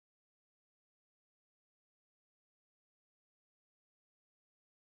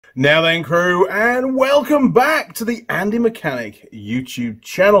Now then, crew, and welcome back to the Andy Mechanic YouTube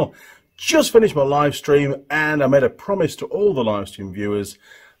channel. Just finished my live stream, and I made a promise to all the live stream viewers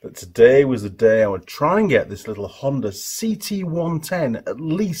that today was the day I would try and get this little Honda CT110 at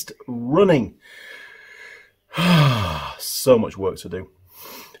least running. So much work to do.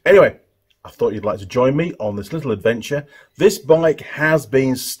 Anyway, I thought you'd like to join me on this little adventure. This bike has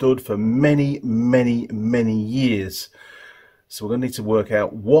been stood for many years. So we're going to need to work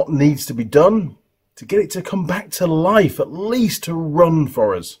out what needs to be done to get it to come back to life, at least to run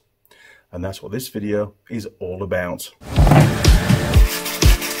for us. And that's what this video is all about.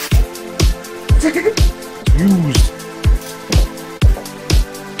 Used.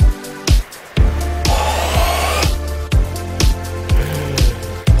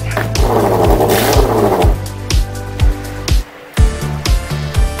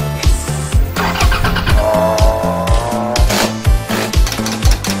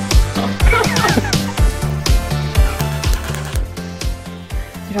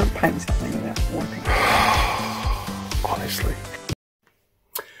 You don't paint something without working. Honestly.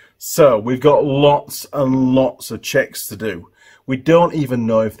 So we've got lots and lots of checks to do. We don't even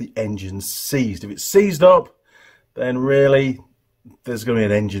know if the engine's seized. If it's seized up, then really there's going to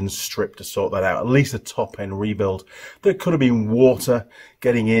be an engine strip to sort that out. At least a top end rebuild. There could have been water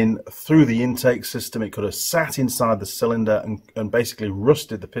getting in through the intake system. It could have sat inside the cylinder and basically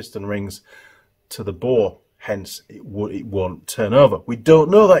rusted the piston rings to the bore. Hence, it won't turn over. We don't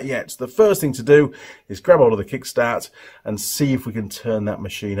know that yet. So the first thing to do is grab hold of the kickstart and see if we can turn that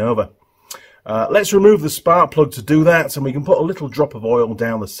machine over. Let's remove the spark plug to do that, and we can put a little drop of oil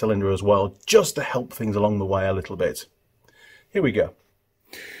down the cylinder as well, just to help things along the way a little bit. Here we go.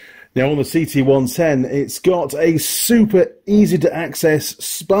 Now on the CT110, it's got a super easy to access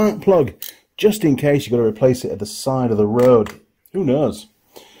spark plug, just in case you've got to replace it at the side of the road. Who knows?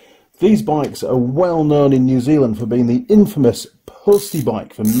 These bikes are well known in New Zealand for being the infamous Postie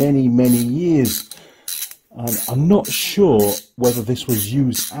bike for many years. And I'm not sure whether this was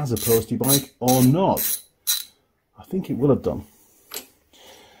used as a Postie bike or not. I think it will have done.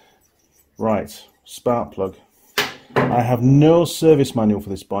 Right, spark plug. I have no service manual for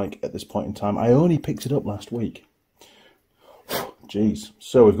this bike at this point in time. I only picked it up last week. Jeez.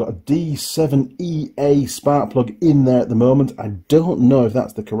 So we've got a D7EA spark plug in there at the moment. I don't know if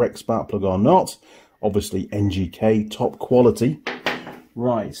that's the correct spark plug or not. Obviously NGK, top quality.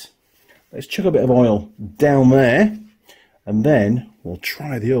 Right. Let's chuck a bit of oil down there, and then we'll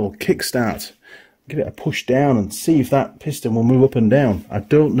try the old kickstart. Give it a push down and see if that piston will move up and down. I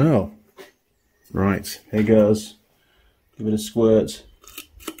don't know. Right, here goes. Give it a squirt.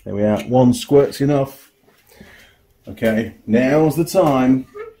 There we are. One squirt's enough. Okay, now's the time.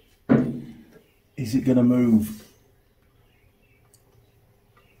 Is it going to move?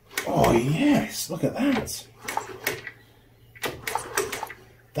 Oh yes, look at that.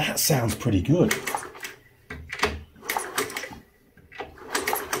 That sounds pretty good.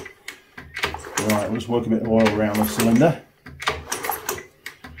 Right, we'll just work a bit of oil around the cylinder.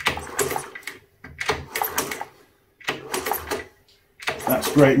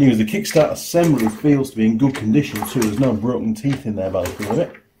 That's great news. The kickstart assembly feels to be in good condition too. There's no broken teeth in there by the feel of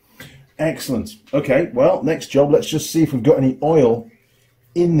it. Excellent. Okay, well, next job, let's just see if we've got any oil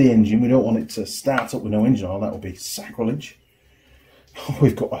in the engine. We don't want it to start up with no engine oil. That would be sacrilege. Oh,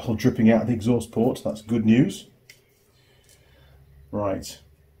 we've got oil dripping out of the exhaust port. That's good news. Right,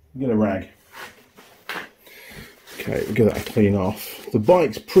 get a rag. Okay, we'll get that clean off. The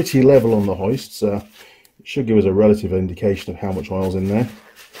bike's pretty level on the hoist, so it should give us a relative indication of how much oil's in there.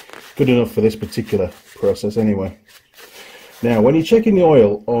 Good enough for this particular process anyway. Now, when you're checking the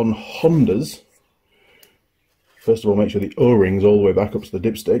oil on Hondas, first of all, make sure the O-ring's all the way back up to the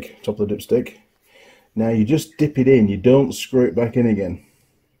dipstick, top of the dipstick. Now you just dip it in, you don't screw it back in again.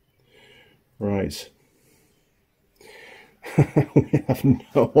 Right. We have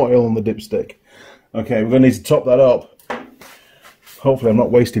no oil on the dipstick. Okay, we're going to need to top that up. Hopefully I'm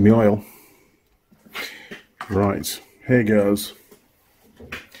not wasting my oil. Right, here goes.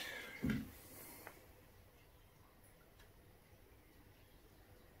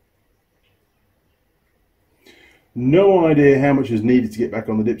 No idea how much is needed to get back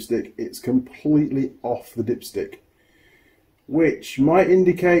on the dipstick. It's completely off the dipstick, which might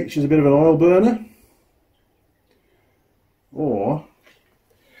indicate she's a bit of an oil burner, or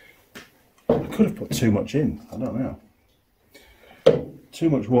I could have put too much in. I don't know. Too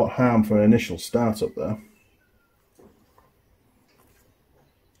much what harm for an initial start up there.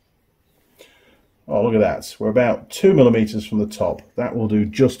 Oh, look at that. We're about 2 millimeters from the top. That will do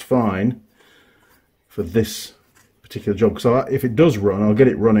just fine for this particular job. So if it does run, I'll get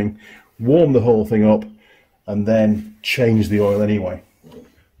it running, warm the whole thing up, and then change the oil anyway.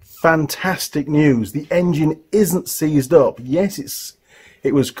 Fantastic news. The engine isn't seized up. Yes,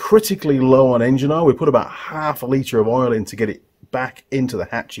 it was critically low on engine oil. We put about ½ litre of oil in to get it back into the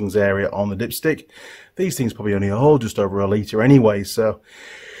hatchings area on the dipstick. These things probably only hold just over 1 litre anyway, so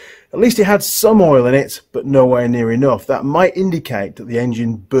at least it had some oil in it, but nowhere near enough. That might indicate that the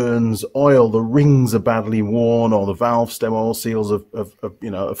engine burns oil, the rings are badly worn, or the valve stem oil seals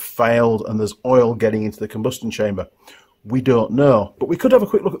have failed, and there's oil getting into the combustion chamber. We don't know, but we could have a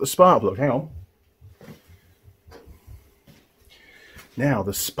quick look at the spark plug. Hang on. Now,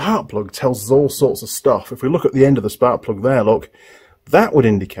 the spark plug tells us all sorts of stuff. If we look at the end of the spark plug there, look, that would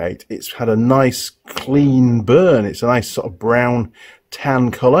indicate it's had a nice clean burn. It's a nice sort of brown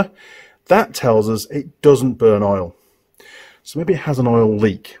tan colour. That tells us it doesn't burn oil. So maybe it has an oil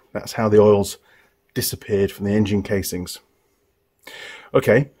leak. That's how the oil's disappeared from the engine casings.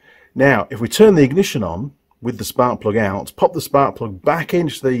 Okay, now if we turn the ignition on with the spark plug out, pop the spark plug back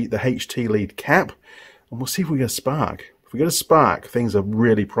into the HT lead cap, and we'll see if we get a spark. If we get a spark, things are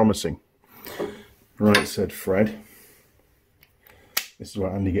really promising. Right, said Fred. This is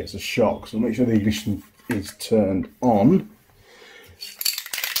where Andy gets a shock, so make sure the ignition is turned on.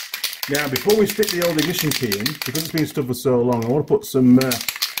 Now, before we stick the old ignition key in, because it's been stood for so long, I want to put some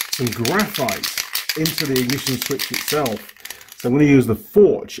graphite into the ignition switch itself. So I'm going to use the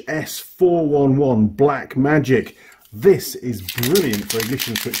Forge S411 Black Magic. This is brilliant for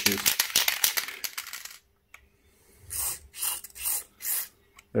ignition switches.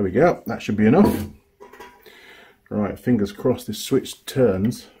 There we go, that should be enough. Right, fingers crossed this switch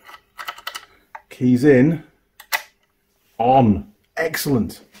turns. Keys in. On.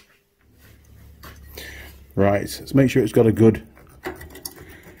 Excellent. Right, let's make sure it's got a good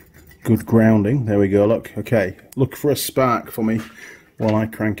grounding. There we go, look. Okay, look for a spark for me while I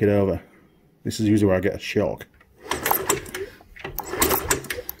crank it over. This is usually where I get a shock.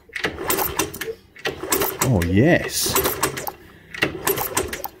 Oh, yes.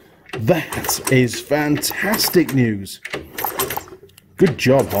 That is fantastic news. Good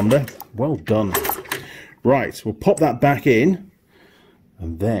job, Honda. Well done. Right, we'll pop that back in,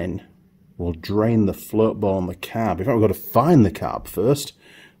 and then we'll drain the float bowl on the carb. In fact, we've got to find the carb first.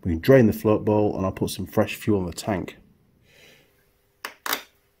 We can drain the float bowl, and I'll put some fresh fuel in the tank.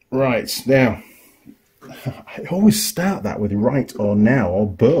 Right, now, I always start that with right or now, or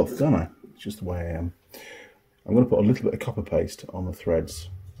both, don't I? It's just the way I am. I'm going to put a little bit of copper paste on the threads.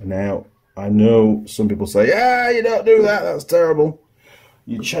 Now, I know some people say, "Ah, you don't do that, that's terrible."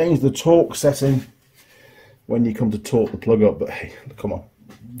 You change the torque setting when you come to torque the plug up, but hey, come on.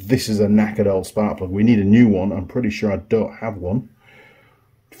 This is a knackered old spark plug. We need a new one. I'm pretty sure I don't have one.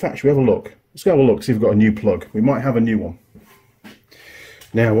 In fact, should we have a look? Let's go have a look, see if we've got a new plug. We might have a new one.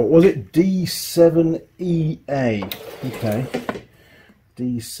 Now, what was it? D7EA. Okay.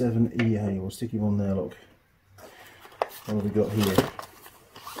 D7EA. We'll stick him on there, look. What have we got here?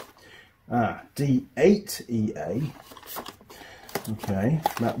 Ah, D8EA. Okay,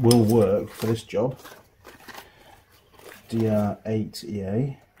 that will work for this job.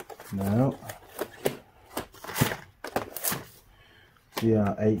 DR8EA. No.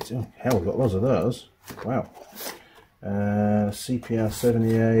 DR8. Oh, hell, we've got lots of those. Wow.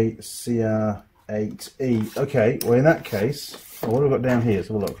 CPR7EA, CR8E. Okay, well, in that case, what have we got down here? Let's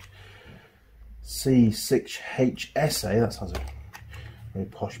have a look. C6HSA. That sounds like a very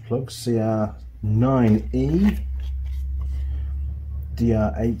posh plug. CR9E.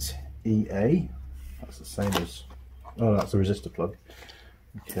 DR8EA. That's the same as. Oh, that's a resistor plug.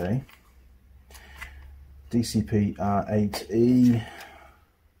 Okay. DCP-R8E.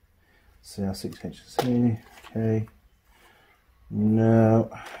 CR6HSA. Okay. No.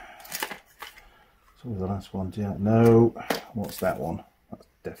 So what was the last one? No. What's that one? That's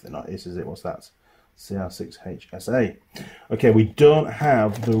definitely not this, is it? What's that? CR6HSA. Okay, we don't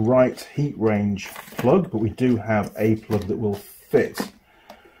have the right heat range plug, but we do have a plug that will fit.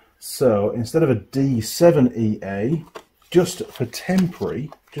 So instead of a D7EA, just for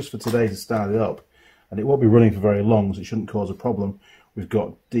temporary, just for today to start it up, and it won't be running for very long, so it shouldn't cause a problem, we've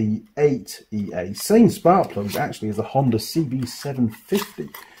got D8EA. Same spark plug actually as the Honda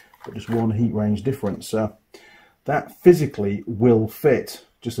CB750, but just one heat range difference. So that physically will fit,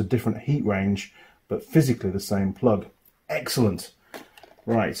 just a different heat range, but physically the same plug. Excellent.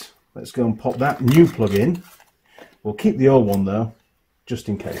 Right, let's go and pop that new plug in. We'll keep the old one though, just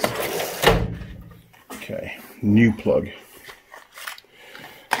in case. Okay, new plug.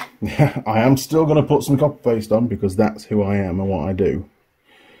 I am still going to put some copper paste on because that's who I am and what I do.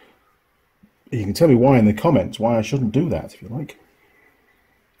 You can tell me why in the comments, why I shouldn't do that if you like.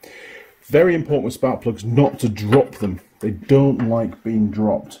 Very important with spark plugs not to drop them. They don't like being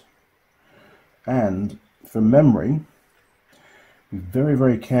dropped. And from memory, be very,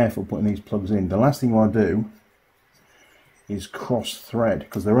 very careful putting these plugs in. The last thing you want to do is cross thread,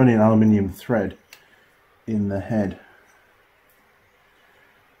 because they're only an aluminium thread in the head.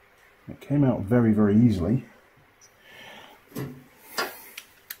 It came out very, very easily.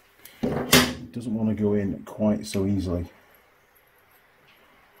 It doesn't want to go in quite so easily.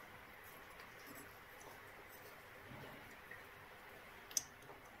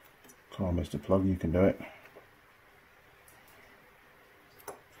 Come on, Mr. Plug, you can do it.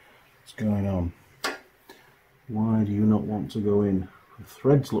 What's going on? Why do you not want to go in? The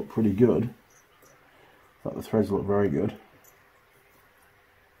threads look pretty good. In fact, the threads look very good.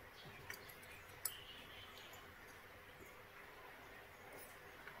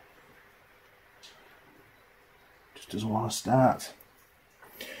 Just doesn't want to start.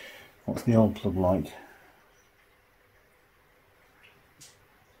 What's the old plug like?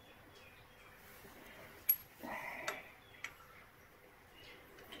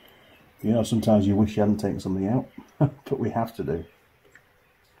 You know, sometimes you wish you hadn't taken something out, but we have to do.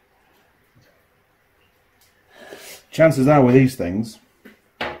 Chances are with these things,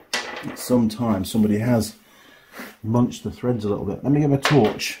 sometimes somebody has munched the threads a little bit. Let me get my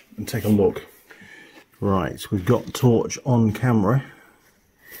torch and take a look. Right, we've got torch on camera.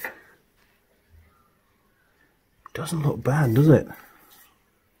 Doesn't look bad, does it?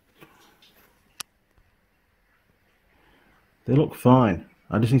 They look fine.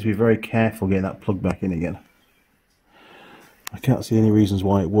 I just need to be very careful getting that plug back in again. I can't see any reasons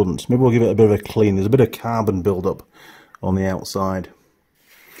why it wouldn't. Maybe we'll give it a bit of a clean. There's a bit of carbon build-up on the outside.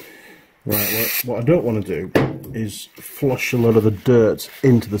 Right, well, what I don't want to do is flush a lot of the dirt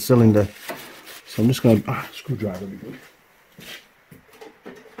into the cylinder. So I'm just going to... screwdriver would be good.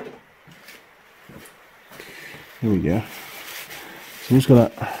 Here we go. So I'm just going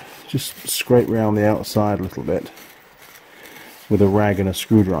to scrape around the outside a little bit with a rag and a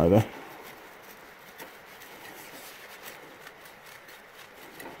screwdriver.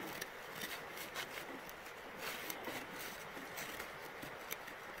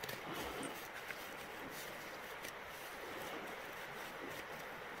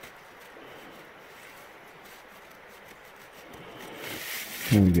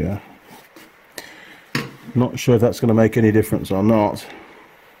 There we go. Not sure if that's going to make any difference or not.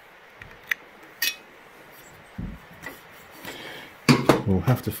 We'll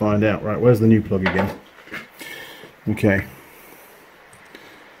have to find out. Right, where's the new plug again? Okay.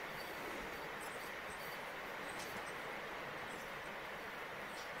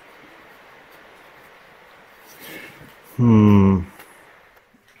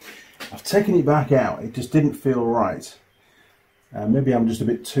 I've taken it back out. It just didn't feel right. Maybe I'm just a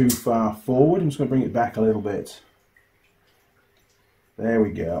bit too far forward. I'm just going to bring it back a little bit. There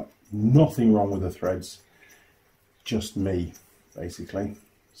we go. Nothing wrong with the threads. Just me, basically.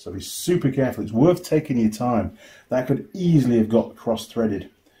 So be super careful. It's worth taking your time. That could easily have got cross-threaded.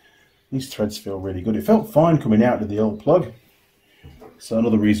 These threads feel really good. It felt fine coming out of the old plug. So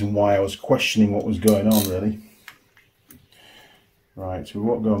another reason why I was questioning what was going on, really. Right, so we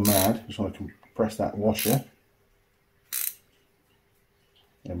won't go mad. Just want to compress that washer.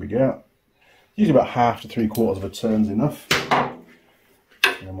 There we go. Usually about 1/2 to 3/4 of a turn's enough.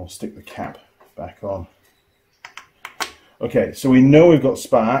 And then we'll stick the cap back on. Okay, so we know we've got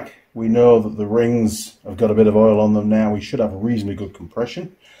spark. We know that the rings have got a bit of oil on them now. We should have a reasonably good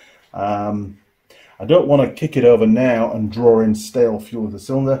compression. I don't want to kick it over now and draw in stale fuel with the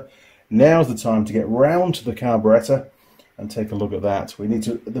cylinder. Now's the time to get round to the carburetor and take a look at that. We need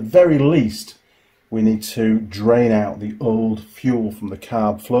to, at the very least, we need to drain out the old fuel from the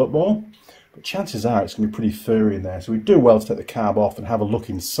carb float ball. But chances are it's going to be pretty furry in there. So we do well to take the carb off and have a look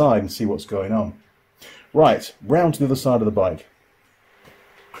inside and see what's going on. Right, round to the other side of the bike.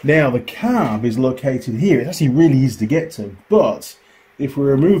 Now the carb is located here. It's actually really easy to get to, but if we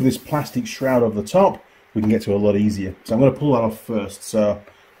remove this plastic shroud over the top, we can get to it a lot easier. So I'm going to pull that off first. So,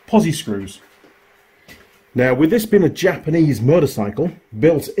 Postie screws. Now, with this being a Japanese motorcycle,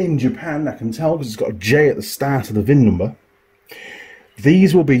 built in Japan, I can tell because it's got a J at the start of the VIN number,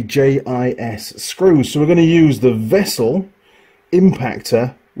 these will be JIS screws. So we're going to use the Vessel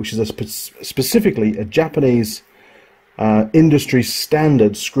Impactor, which is specifically a Japanese industry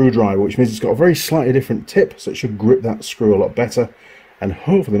standard screwdriver, which means it's got a very slightly different tip, so it should grip that screw a lot better and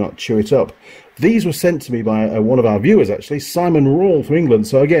hopefully not chew it up. These were sent to me by one of our viewers, actually, Simon Rawle from England.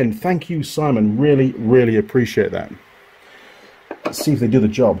 So again, thank you, Simon. Really, really appreciate that. Let's see if they do the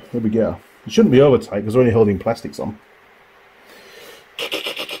job. Here we go. It shouldn't be over tight because we're only holding plastics on.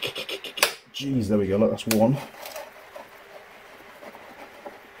 Jeez, there we go, look, that's one.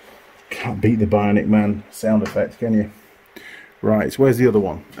 Can't beat the Bionic Man sound effect, can you? Right, where's the other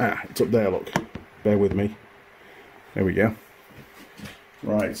one? Ah, it's up there, look. Bear with me. There we go.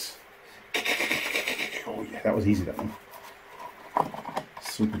 Right. Oh yeah, that was easy, that one.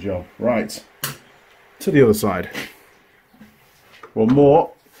 Super job. Right. To the other side. One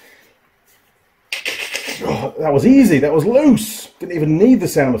more. Oh, that was easy, that was loose. Didn't even need the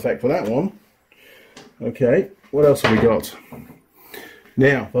sound effect for that one. Okay, what else have we got?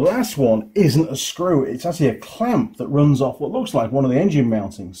 Now, the last one isn't a screw, it's actually a clamp that runs off what looks like one of the engine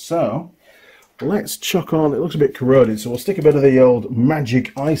mountings. So, let's chuck on, it looks a bit corroded, so we'll stick a bit of the old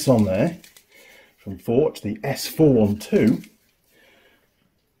Magic Ice on there from Fort, the S412.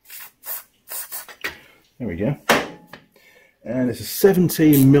 There we go. And it's a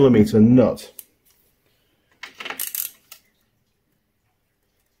 17mm nut.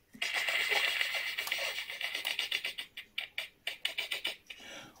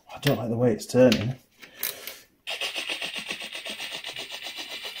 I don't like the way it's turning.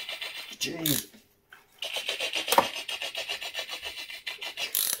 Jeez.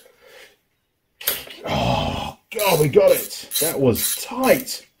 Oh, God, we got it. That was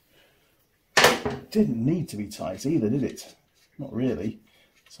tight. Didn't need to be tight either, did it? Not really.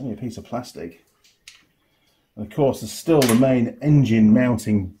 It's only a piece of plastic. And of course, there's still the main engine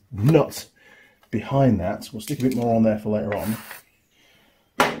mounting nut behind that. We'll stick a bit more on there for later on.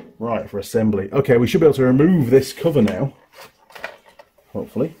 Right, for assembly. Okay, we should be able to remove this cover now.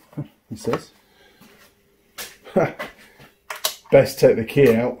 Hopefully, he says. Best take the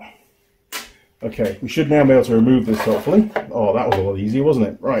key out. Okay, we should now be able to remove this, hopefully. Oh, that was a lot easier, wasn't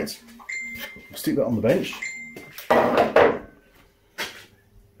it? Right. Stick that on the bench.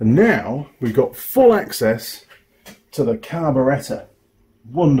 And now we've got full access to the carburettor.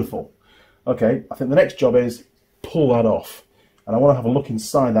 Wonderful. Okay, I think the next job is pull that off. And I want to have a look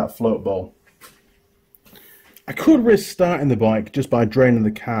inside that float bowl. I could risk starting the bike just by draining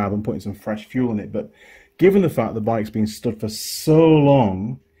the carb and putting some fresh fuel in it, but given the fact the bike's been stood for so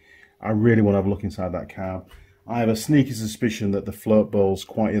long, I really want to have a look inside that carb. I have a sneaky suspicion that the float bowl's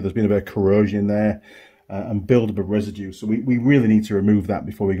quite, there's been a bit of corrosion in there and build-up of residue, so we really need to remove that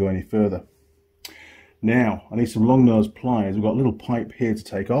before we go any further. Now, I need some long-nose pliers. We've got a little pipe here to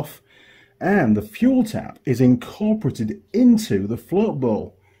take off, and the fuel tap is incorporated into the float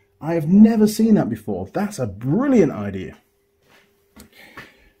bowl. I have never seen that before. That's a brilliant idea.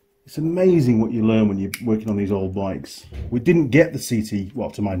 It's amazing what you learn when you're working on these old bikes. We didn't get the CT,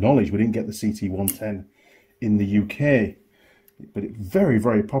 well, to my knowledge, we didn't get the CT110 in the UK, but it's a very,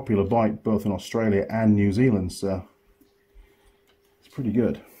 very popular bike both in Australia and New Zealand, so it's pretty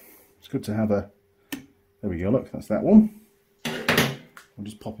good. It's good to have a, there we go, look, that's that one. I'll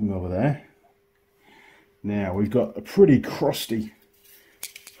just pop them over there. Now, we've got a pretty crusty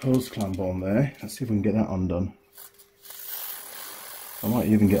hose clamp on there. Let's see if we can get that undone. I might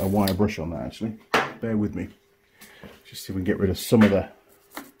even get a wire brush on that, actually. Bear with me. Just see if we can get rid of some of the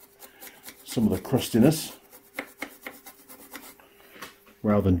crustiness,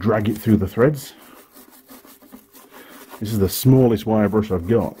 rather than drag it through the threads. This is the smallest wire brush I've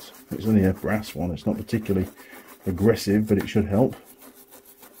got. It's only a brass one. It's not particularly aggressive, but it should help.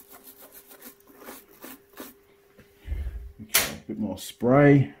 Okay, a bit more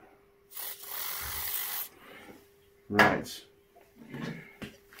spray. Right.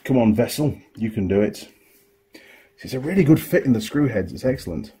 Come on, vessel, you can do it. It's a really good fit in the screw heads. It's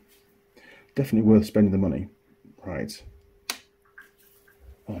excellent. Definitely worth spending the money. Right.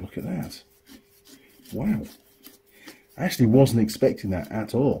 Oh, look at that. Wow. I actually wasn't expecting that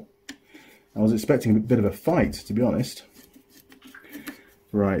at all. I was expecting a bit of a fight, to be honest.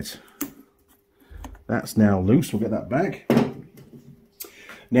 Right. That's now loose. We'll get that back.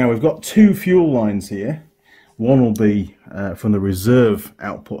 Now, we've got two fuel lines here. One will be from the reserve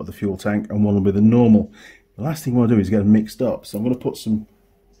output of the fuel tank, and one will be the normal. The last thing I want to do is get them mixed up. So I'm going to put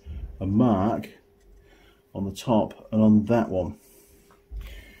a mark on the top and on that one.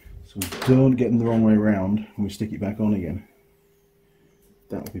 So don't get them the wrong way around when we stick it back on again.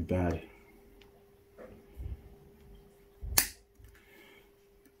 That would be bad.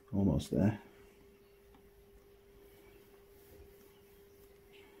 Almost there.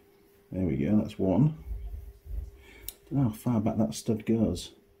 There we go, that's one. Don't know how far back that stud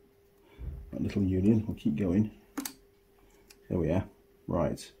goes. That little union, we'll keep going. There we are.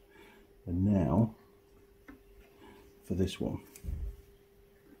 Right. And now for this one.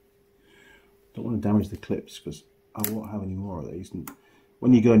 Don't want to damage the clips because I won't have any more of these, and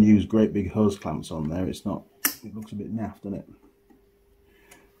when you go and use great big hose clamps on there, it looks a bit naff, doesn't it?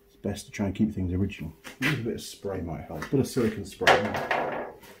 It's best to try and keep things original. Maybe a bit of spray might help, a bit of silicone spray,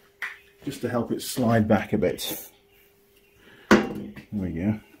 just to help it slide back a bit. There we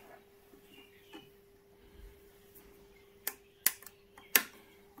go.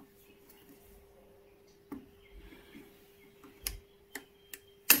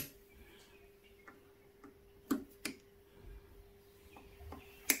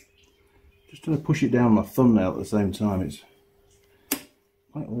 Just trying to push it down my thumbnail at the same time, it's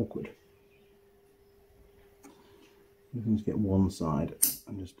quite awkward. You can just get one side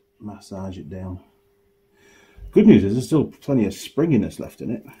and just massage it down. Good news is there's still plenty of springiness left in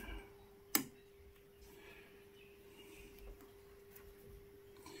it.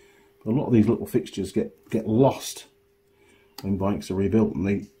 But a lot of these little fixtures get lost when bikes are rebuilt,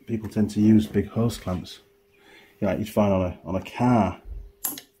 and people tend to use big hose clamps. Yeah, you'd find on a car.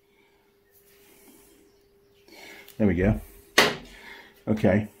 There we go.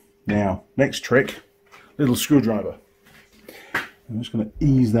 Okay, now next trick, little screwdriver. I'm just going to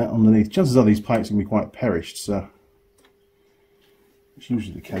ease that underneath. Chances are these pipes are going to be quite perished, so it's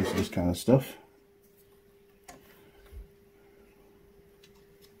usually the case with this kind of stuff.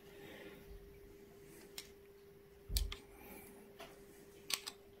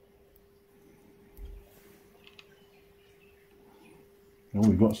 Oh,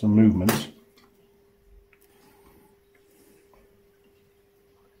 we've got some movement.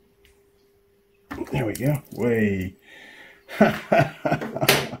 There we go. Way.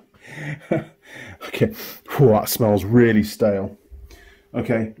 Okay. Whew, that smells really stale.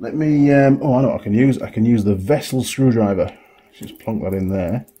 Okay, let me. Oh, I know what I can use. I can use the vessel screwdriver. Just plonk that in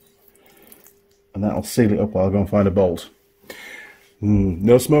there, and that'll seal it up while I go and find a bolt.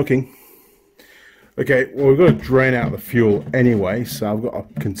 No smoking. Okay, well, we've got to drain out the fuel anyway, so I've got a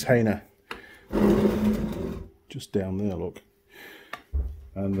container just down there, look.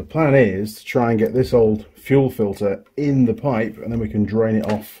 And the plan is to try and get this old fuel filter in the pipe, and then we can drain it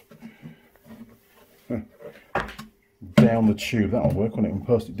off down the tube. That'll work, won't it? We can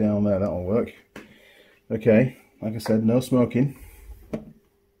post it down there, that'll work. Okay, like I said, no smoking.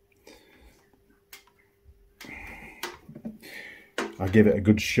 I'll give it a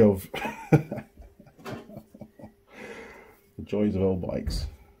good shove. The joys of old bikes.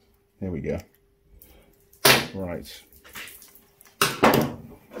 Here we go. Right.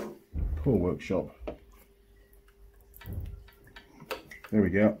 Poor workshop. There we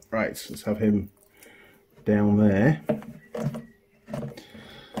go. Right, let's have him down there. And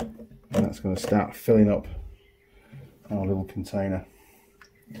that's going to start filling up our little container.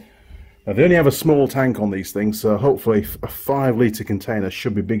 Now, they only have a small tank on these things, so hopefully a 5 litre container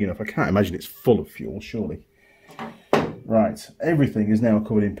should be big enough. I can't imagine it's full of fuel, surely. Right, everything is now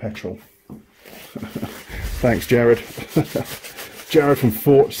covered in petrol. Thanks, Jared. Jared from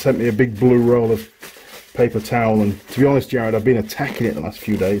Fort sent me a big blue roll of paper towel, and to be honest, Jared, I've been attacking it the last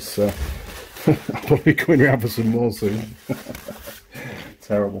few days, so I'll probably be coming around for some more soon.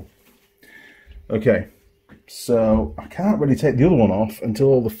 Terrible. Okay, so I can't really take the other one off until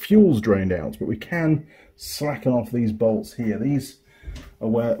all the fuel's drained out, but we can slacken off these bolts here. These are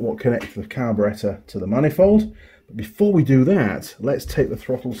what connect the carburetor to the manifold. But before we do that, let's take the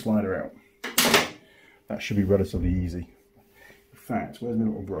throttle slider out. That should be relatively easy. In fact, where's my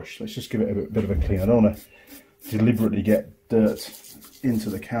little brush? Let's just give it a bit of a clean. I don't want to deliberately get dirt into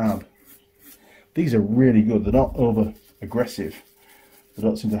the carb. These are really good. They're not over aggressive. They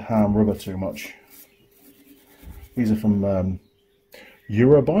don't seem to harm rubber too much. These are from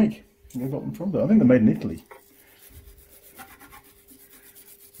Eurobike. I got them from there. I think they're made in Italy.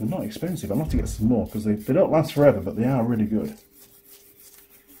 They're not expensive. I'll have to get some more because they don't last forever, but they are really good.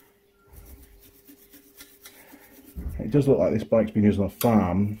 It does look like this bike's been used on a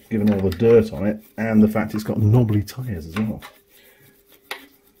farm, given all the dirt on it, and the fact it's got knobbly tyres as well.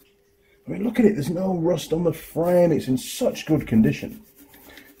 I mean, look at it. There's no rust on the frame. It's in such good condition.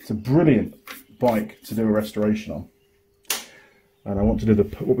 It's a brilliant bike to do a restoration on. And I want to do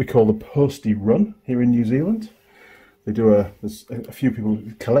what we call the Postie run here in New Zealand. They do there's a few people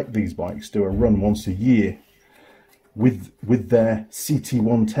who collect these bikes, do a run once a year with their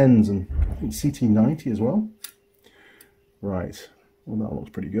CT110s and I think CT90 as well. Right, well, that looks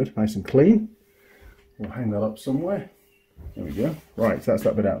pretty good, nice and clean. We'll hang that up somewhere. There we go. Right, that's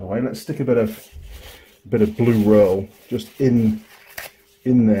that bit out of the way. Let's stick a bit of blue roll just in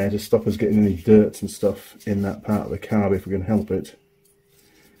there to stop us getting any dirt and stuff in that part of the carb if we can help it.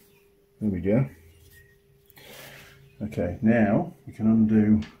 There we go. Okay, now we can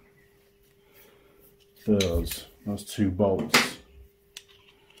undo those 2 bolts.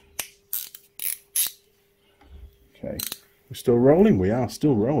 Okay, we're still rolling? We are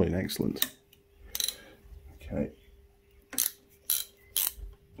still rolling, excellent. Okay,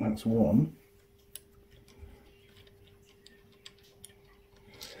 that's one.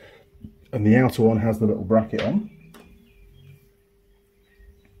 And the outer one has the little bracket on.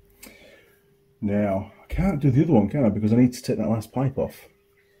 Now, I can't do the other one, can I? Because I need to take that last pipe off.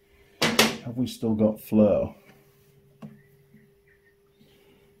 Have we still got flow?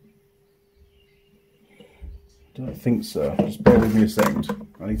 Don't think so. Just bear with me a second.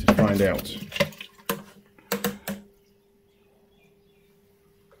 I need to find out.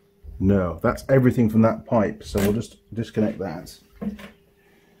 No, that's everything from that pipe. So we'll just disconnect that.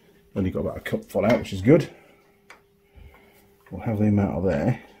 Only got about a cup full out, which is good. We'll have them out of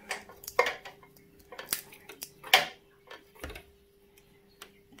there.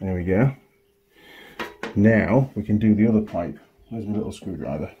 There we go. Now we can do the other pipe. Where's my little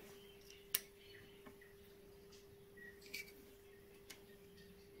screwdriver?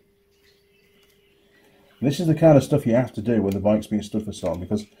 This is the kind of stuff you have to do when the bike's being stood for so long,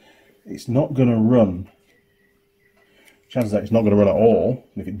 because it's not going to run. Chances are it's not going to run at all.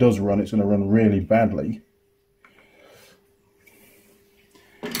 And if it does run, it's going to run really badly.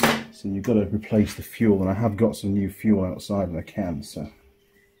 So you've got to replace the fuel, and I have got some new fuel outside in a can. So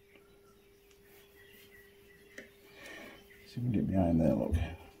see if we can get behind there. Look,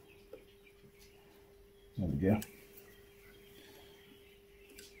 there we go.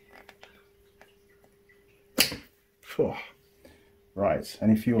 Right,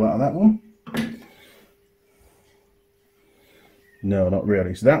 any fuel out of that one? No, not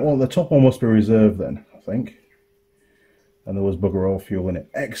really. So that one, the top one must be reserved then, I think. And there was bugger all fuel in it.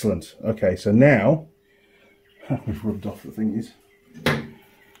 Excellent. Okay, so now we've rubbed off the thingies.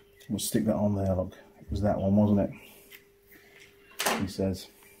 We'll stick that on there. Look, it was that one, wasn't it? He says.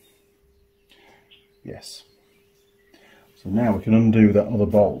 Yes. So now we can undo that other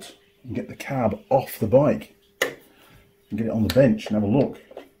bolt and get the carb off the bike. And get it on the bench and have a look.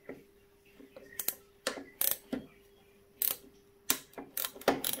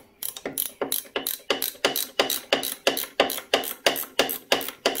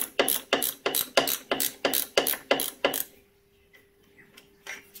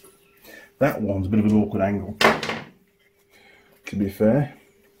 That one's a bit of an awkward angle, to be fair.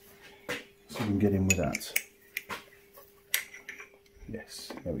 So we can get in with that.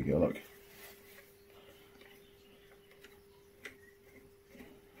 Yes, there we go, look.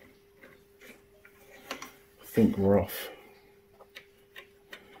 I think we're off.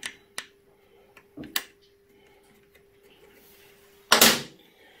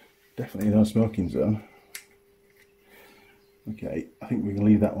 Definitely no smoking zone. Okay, I think we can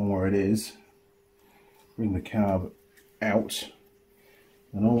leave that one where it is. Bring the carb out.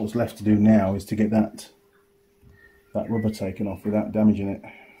 And all that's left to do now is to get that rubber taken off without damaging it.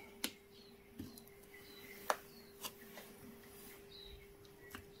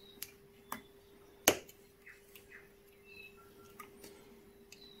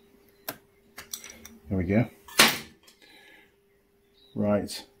 There we go.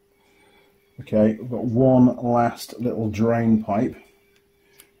 Right. Okay, we've got one last little drain pipe,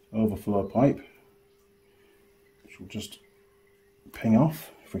 overflow pipe, which we'll just ping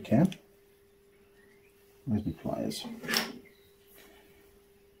off if we can. Where's my pliers?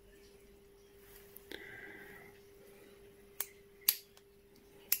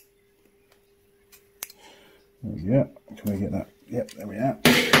 There we go. Can we get that? Yep, there we are.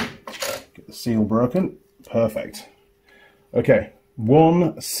 Get the seal broken. Perfect. Okay,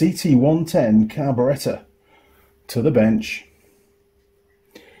 one CT110 carburetor to the bench.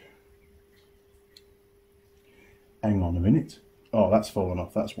 Hang on a minute. Oh, that's fallen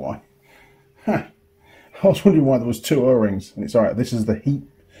off. That's why. Ha! I was wondering why there was two O-rings. And it's all right. This is the heat,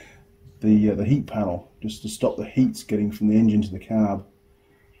 the heat panel, just to stop the heat getting from the engine to the carb.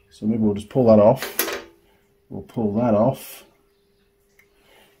 So maybe we'll just pull that off. We'll pull that off.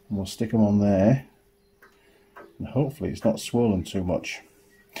 And we'll stick them on there, and hopefully it's not swollen too much.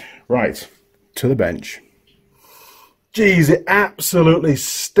 Right, to the bench. Geez, it absolutely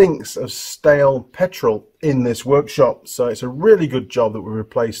stinks of stale petrol in this workshop, so it's a really good job that we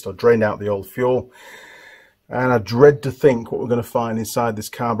replaced or drained out the old fuel. And I dread to think what we're going to find inside this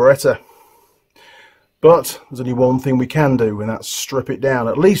carburetor. But there's only one thing we can do, and that's strip it down.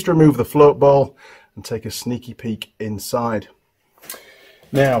 At least remove the float ball and take a sneaky peek inside.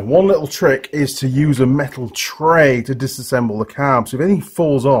 Now, one little trick is to use a metal tray to disassemble the carb. So if anything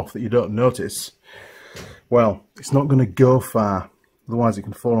falls off that you don't notice, well, it's not going to go far. Otherwise, it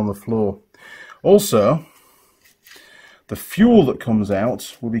can fall on the floor. Also, the fuel that comes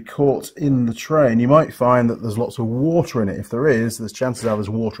out will be caught in the tray, and you might find that there's lots of water in it. If there is, there's chances are there's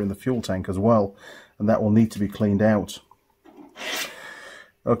water in the fuel tank as well, and that will need to be cleaned out.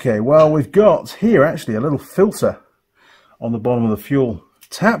 Okay, well, we've got here actually a little filter on the bottom of the fuel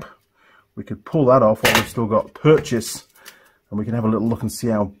tap. We could pull that off while we've still got purchase, and we can have a little look and see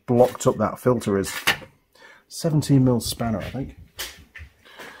how blocked up that filter is. 17mm spanner, I think.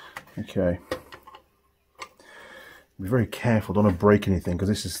 Okay. Be very careful, don't want to break anything, because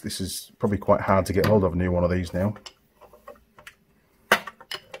this is probably quite hard to get hold of a new one of these now.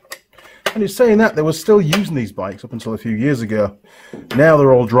 And it's saying that they were still using these bikes up until a few years ago. Now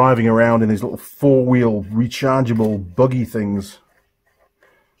they're all driving around in these little four-wheel rechargeable buggy things.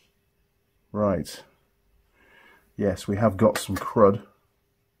 Right. Yes, we have got some crud.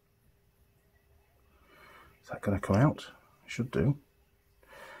 Is that going to come out? It should do.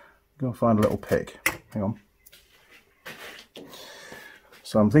 Go find a little pick. Hang on.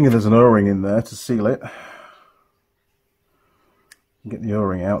 So I'm thinking there's an O-ring in there to seal it. Get the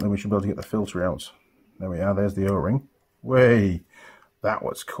O-ring out, then we should be able to get the filter out. There we are, there's the O-ring. Way, that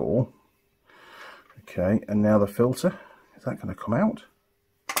was cool. Okay, and now the filter. Is that going to come out?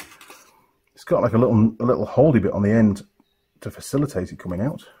 It's got like a little holdy bit on the end to facilitate it coming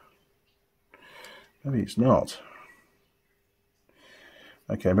out. Maybe it's not.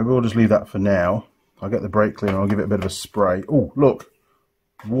 Okay, maybe we'll just leave that for now. I'll get the brake cleaner, I'll give it a bit of a spray. Oh, look,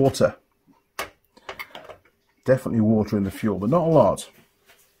 water. Definitely water in the fuel, but not a lot.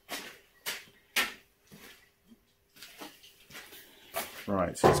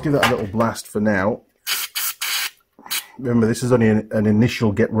 Right, so let's give that a little blast for now. Remember, this is only an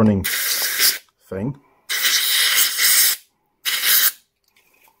initial get running thing.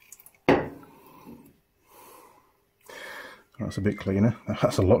 That's a bit cleaner.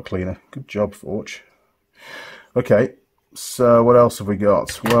 That's a lot cleaner. Good job, Forge. Okay, so what else have we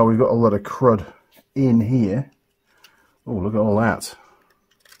got? Well, we've got a lot of crud in here. Oh, look at all that.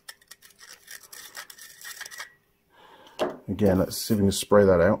 Again, let's see if we can spray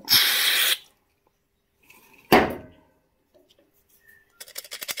that out.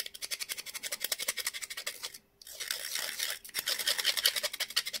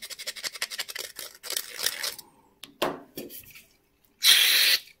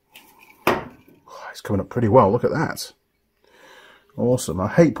 Coming up pretty well, look at that. Awesome. I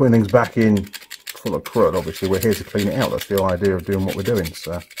hate putting things back in full of crud. Obviously we're here to clean it out, that's the idea of doing what we're doing.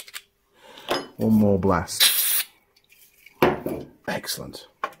 So one more blast. Excellent.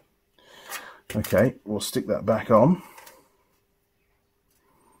 Okay, we'll stick that back on.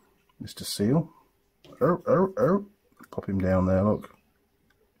 Mr. Seal. Oh. Pop him down there, look.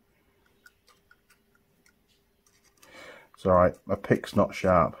 It's alright, my pick's not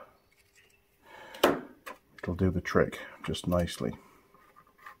sharp. It'll do the trick just nicely.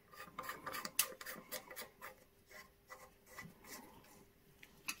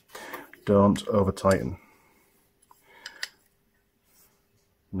 Don't over tighten.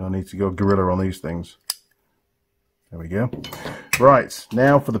 No need to go gorilla on these things. There we go. Right,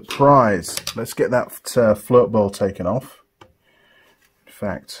 now for the prize. Let's get that float bowl taken off. In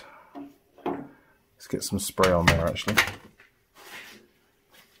fact, let's get some spray on there actually.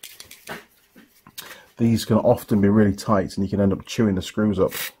 These can often be really tight and you can end up chewing the screws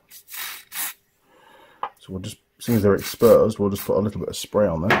up. So we'll just, as soon as they're exposed, we'll just put a little bit of spray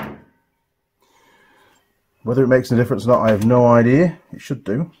on there. Whether it makes a difference or not, I have no idea. It should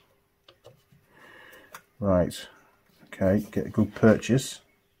do. Right. Okay, get a good purchase.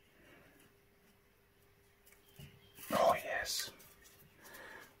 Oh yes.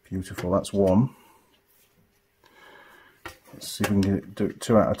 Beautiful, that's one. Let's see if we can do it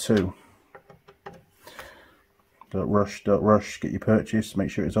 2 out of 2. Don't rush, get your purchase,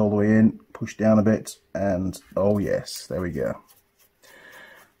 make sure it's all the way in, push down a bit, and oh yes, there we go.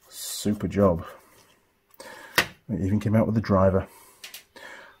 Super job. It even came out with the driver.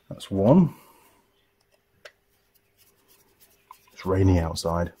 That's one. It's raining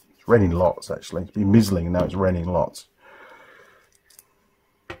outside. It's raining lots actually. It's been mizzling and now it's raining lots.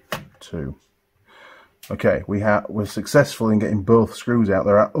 2. Okay, we're successful in getting both screws out.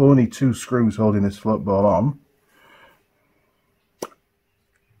 There are only 2 screws holding this float ball on.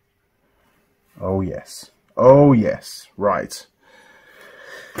 Oh yes. Oh yes. Right.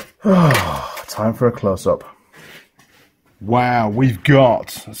 Oh, time for a close-up. Wow, we've got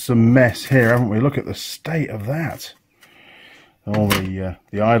some mess here, haven't we? Look at the state of that. All the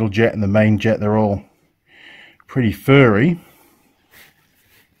idle jet and the main jet, they're all pretty furry.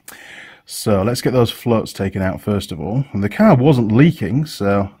 So let's get those floats taken out first of all. And the car wasn't leaking,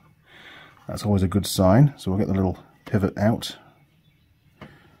 so that's always a good sign. So we'll get the little pivot out.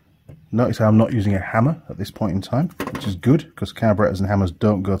 Notice how I'm not using a hammer at this point in time, which is good because carburetors and hammers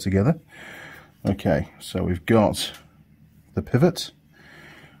don't go together. Okay, so we've got the pivot,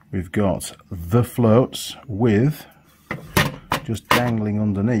 we've got the floats with, just dangling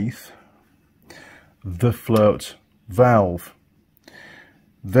underneath, the float valve.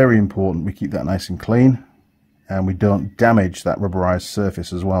 Very important we keep that nice and clean and we don't damage that rubberized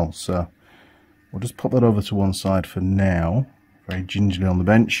surface as well. So we'll just pop that over to one side for now, very gingerly on the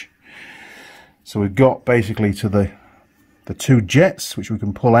bench. So we've got basically to the two jets which we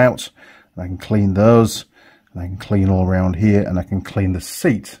can pull out, and I can clean those, and I can clean all around here, and I can clean the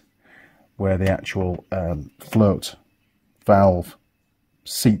seat where the actual float valve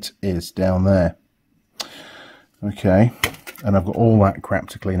seat is down there. Okay, and I've got all that crap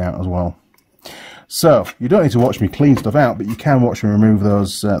to clean out as well. So you don't need to watch me clean stuff out, but you can watch me remove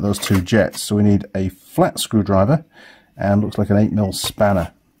those two jets. So we need a flat screwdriver and looks like an 8mm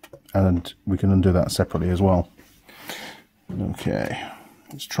spanner, and we can undo that separately as well. Okay,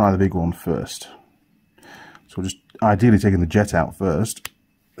 let's try the big one first. So we're just ideally taking the jet out first.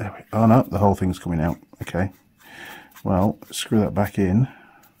 There we go. Oh no, the whole thing's coming out. Okay, well, screw that back in.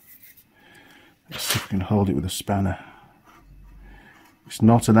 Let's see if we can hold it with a spanner. It's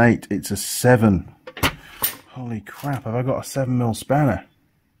not an 8, it's a 7. Holy crap, have I got a 7mm spanner?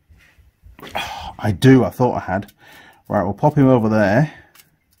 Oh, I do, I thought I had. Right, we'll pop him over there.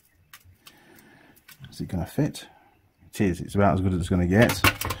 Is it going to fit? It is, it's about as good as it's going to get.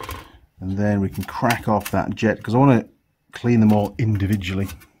 And then we can crack off that jet, because I want to clean them all individually.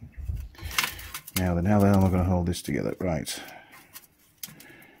 Now then, how the hell am I going to hold this together? Right.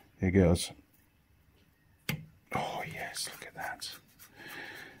 Here goes. Oh yes, look at that.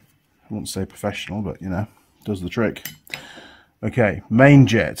 I won't say professional, but you know, does the trick. Okay, main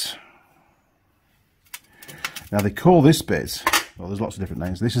jet. Now they call this bit, well, there's lots of different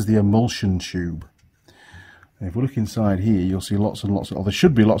names. This is the emulsion tube. And if we look inside here, you'll see lots and lots of, or there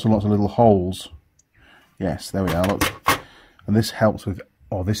should be lots and lots of little holes. Yes, there we are, look. And this helps with,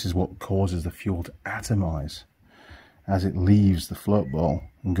 or this is what causes the fuel to atomize as it leaves the float ball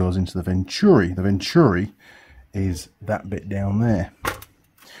and goes into the venturi. The venturi is that bit down there.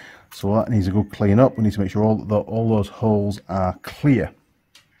 So that needs a good clean up. We need to make sure all those holes are clear.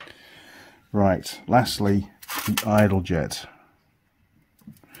 Right, lastly, the idle jet.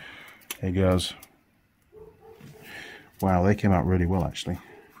 Here goes. Wow, they came out really well actually.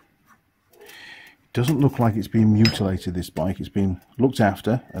 It doesn't look like it's been mutilated, this bike. It's been looked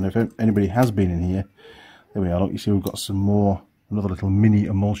after, and if anybody has been in here, there we are. Look, you see we've got some more, another little mini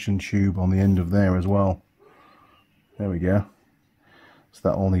emulsion tube on the end of there as well. There we go. So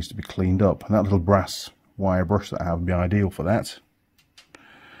that all needs to be cleaned up, and that little brass wire brush that I have would be ideal for that.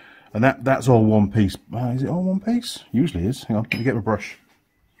 And that's all one piece. Is it all one piece? Usually is. Hang on, let me get my brush.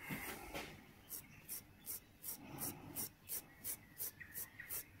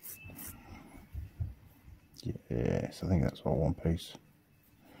 Yes, I think that's all one piece.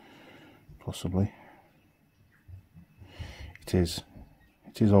 Possibly. It is.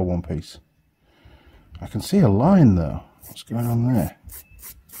 It is all one piece. I can see a line though. What's going on there?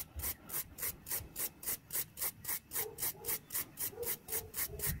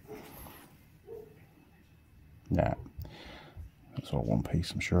 Nah, that's all one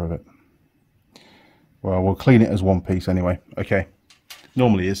piece, I'm sure of it. Well, we'll clean it as one piece anyway. Okay,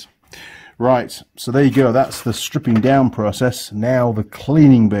 normally is. Right, so there you go. That's the stripping down process. Now the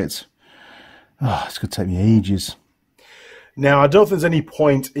cleaning bit. Oh, it's going to take me ages. Now, I don't think there's any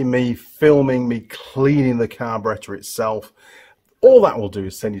point in me filming me cleaning the carburetor itself. All that will do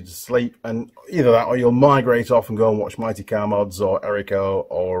is send you to sleep, and either that or you'll migrate off and go and watch Mighty Car Mods or Erico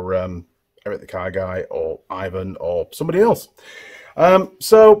or Eric the Car Guy or Ivan or somebody else.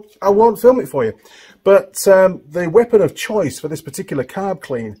 So I won't film it for you. But the weapon of choice for this particular carb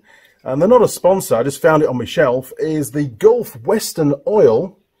clean, and they're not a sponsor, I just found it on my shelf, is the Gulf Western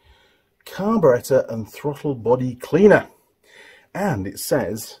Oil Carburetor and Throttle Body Cleaner. And it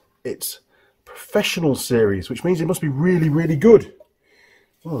says it's professional series, which means it must be really, really good.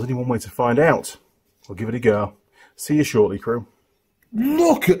 Well, there's only one way to find out. We'll give it a go. See you shortly, crew.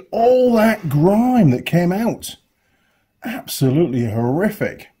 Look at all that grime that came out. Absolutely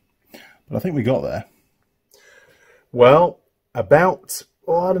horrific. But I think we got there. Well, about,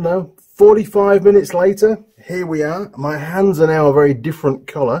 oh, I don't know, 45 minutes later, here we are. My hands are now a very different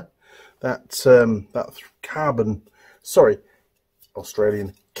colour. That carbon, sorry,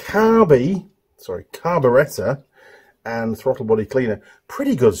 Australian, carburetor and throttle body cleaner.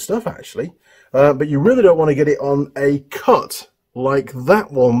 Pretty good stuff, actually. But you really don't want to get it on a cut like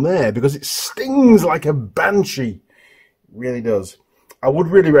that one there, because it stings like a banshee. really does. I would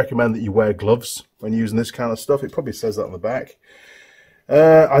really recommend that you wear gloves when using this kind of stuff. It probably says that on the back.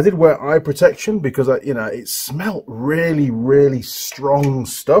 I did wear eye protection because it smelled really strong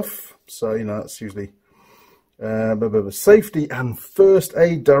stuff. So that's usually safety and first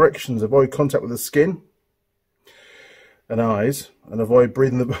aid directions. Avoid contact with the skin and eyes, and avoid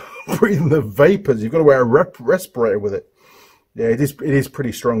breathing the vapors. You've got to wear a respirator with it. Yeah, it is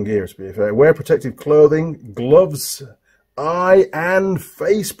pretty strong gear, to be fair. Wear protective clothing, gloves, eye and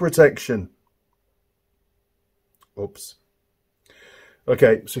face protection. Oops.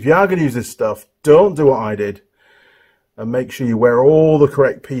 Okay, so if you are going to use this stuff, don't do what I did and make sure you wear all the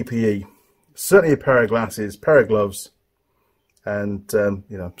correct PPE. Certainly a pair of glasses, pair of gloves, and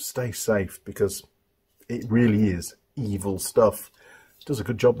stay safe, because it really is evil stuff. It does a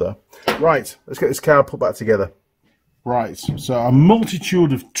good job though. Right, let's get this car put back together. Right, so a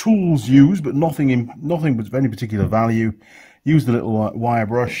multitude of tools used, but nothing of any particular value. Used a little wire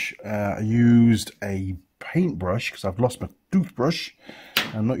brush. Used a paintbrush because I've lost my toothbrush.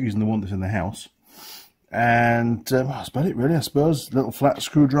 I'm not using the one that's in the house. And that's about it really, I suppose. Little flat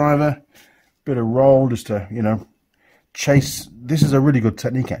screwdriver, bit of roll just to, chase. This is a really good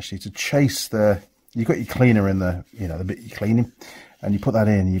technique actually, to chase you've got your cleaner in the bit you're cleaning, and you put that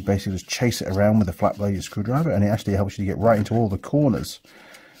in and you basically just chase it around with a flat bladed screwdriver, and it actually helps you to get right into all the corners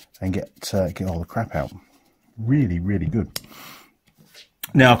and get all the crap out. Really good.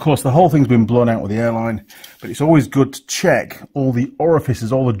 Now, of course, the whole thing's been blown out with the airline, but it's always good to check all the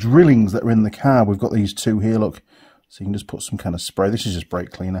orifices, all the drillings that are in the car. We've got these two here, look. So you can just put some kind of spray. This is just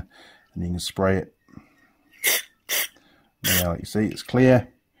brake cleaner, and you can spray it. Now, like you see, it's clear.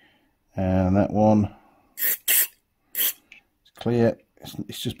 And that one, it's clear.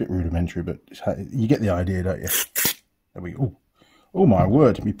 It's just a bit rudimentary, but you get the idea, don't you? There we go. Oh my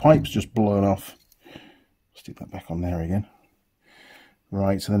word, my pipe's just blown off. Stick that back on there again.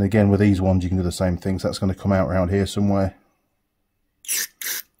 Right, so then again with these ones you can do the same thing. So that's going to come out around here somewhere.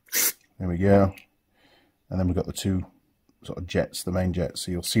 There we go. And then we've got the two sort of jets, the main jets.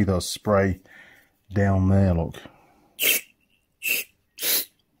 So you'll see those spray down there, look.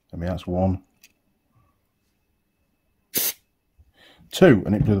 I mean, that's one. Two,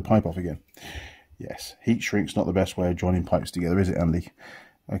 and it blew the pipe off again. Yes, heat shrink's not the best way of joining pipes together, is it, Andy?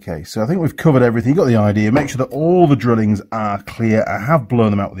 Okay, so I think we've covered everything. You got the idea. Make sure that all the drillings are clear. I have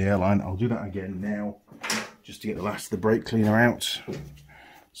blown them out with the airline. I'll do that again now, just to get the last of the brake cleaner out.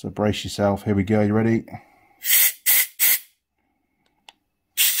 So brace yourself. Here we go. You ready?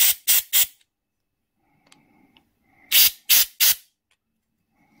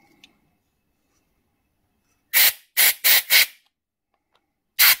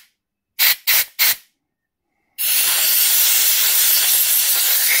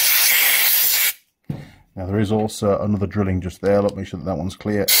 Now there is also another drilling just there. Let me make sure that that one's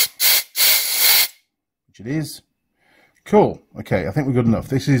clear. Which it is. Cool. Okay, I think we're good enough.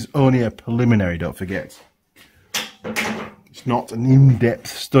 This is only a preliminary, don't forget. It's not an in-depth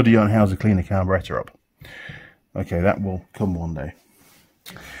study on how to clean a carburetor up. Okay, that will come one day.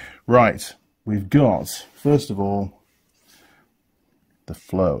 Right, we've got, first of all, the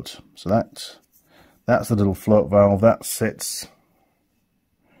float. So that's the little float valve. That sits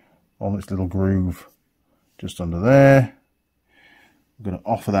on its little groove just under there. I'm going to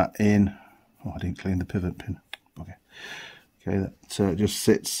offer that in. Oh, I didn't clean the pivot pin. Okay. Okay, that just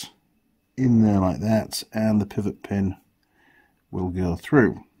sits in there like that, and the pivot pin will go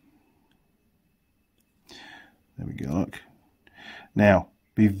through. There we go, look. Now,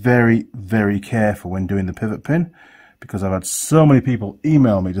 be very, very careful when doing the pivot pin, because I've had so many people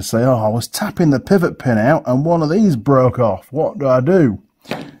email me to say, oh, I was tapping the pivot pin out and one of these broke off. What do I do?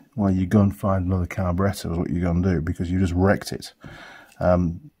 Well, you go and find another carburetor is what you're going to do, because you just wrecked it.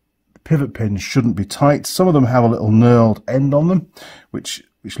 Pivot pins shouldn't be tight. Some of them have a little knurled end on them, which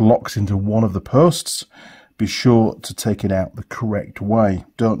locks into one of the posts. Be sure to take it out the correct way.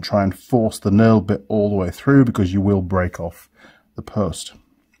 Don't try and force the knurled bit all the way through, because you will break off the post.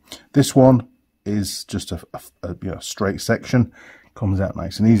 This one is just a straight section. Comes out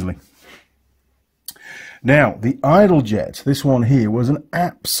nice and easily. Now, the idle jet, this one here, was an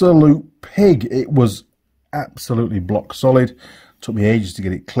absolute pig. It was absolutely block solid. Took me ages to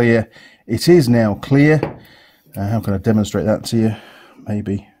get it clear. It is now clear. How can I demonstrate that to you?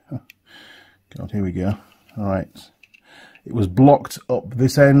 Maybe. Oh, God, here we go. All right. It was blocked up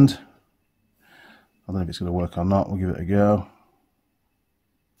this end. I don't know if it's going to work or not. We'll give it a go.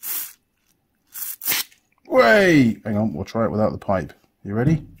 Way! Hang on, we'll try it without the pipe. You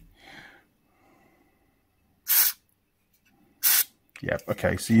ready? Yep,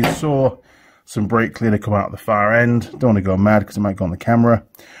 okay, so you saw some brake cleaner come out the far end. Don't want to go mad because it might go on the camera.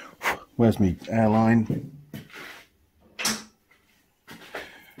 Where's my airline?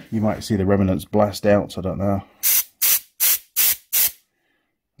 You might see the remnants blast out, so I don't know.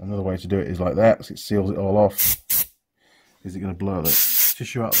 Another way to do it is like that, so it seals it all off. Is it going to blow the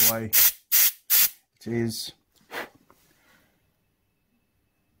tissue out of the way? It is.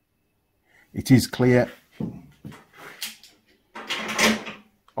 It is clear.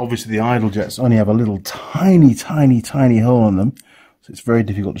 Obviously the idle jets only have a little tiny hole in them, so it's very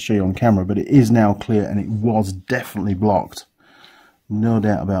difficult to show you on camera, but it is now clear and it was definitely blocked. No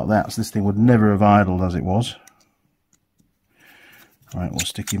doubt about that. So this thing would never have idled as it was. Right, we'll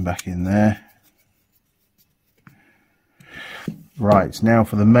stick him back in there. Right, now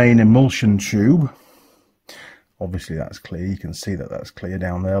for the main emulsion tube. Obviously that's clear. You can see that that's clear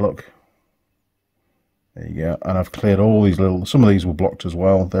down there, look. There you go. And I've cleared all these little, some of these were blocked as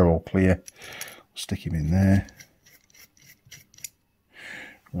well. They're all clear. Stick him in there.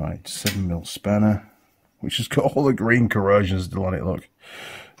 Right, 7mm spanner, which has got all the green corrosion still on it, look.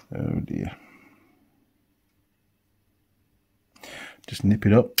 Oh dear. Just nip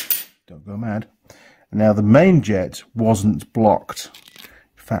it up, don't go mad. Now the main jet wasn't blocked.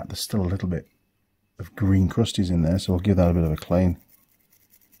 In fact, there's still a little bit of green crusties in there, so I'll give that a bit of a clean.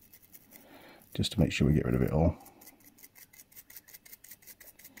 Just to make sure we get rid of it all.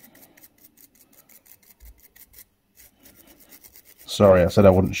 Sorry, I said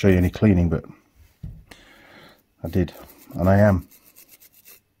I wouldn't show you any cleaning, but I did, and I am.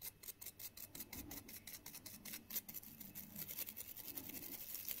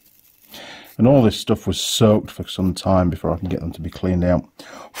 And all this stuff was soaked for some time before I can get them to be cleaned out.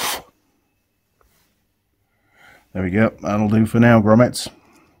 There we go, that'll do for now, grommets.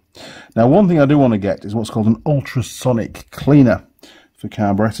 Now one thing I do want to get is what's called an ultrasonic cleaner for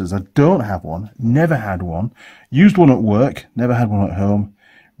carburetors. I don't have one, never had one, used one at work, never had one at home.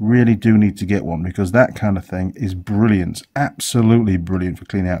 Really do need to get one because that kind of thing is brilliant, absolutely brilliant for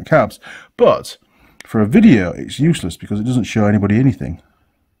cleaning out carbs. But for a video it's useless because it doesn't show anybody anything.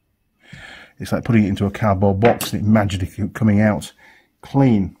 It's like putting it into a cardboard box and it magically coming out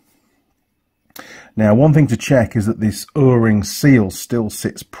clean. Now one thing to check is that this O-ring seal still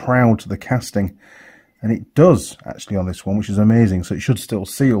sits proud to the casting, and it does actually on this one, which is amazing, so it should still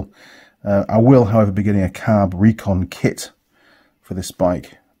seal. I will however be getting a carb recon kit for this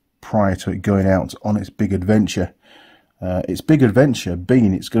bike prior to it going out on its big adventure. Its big adventure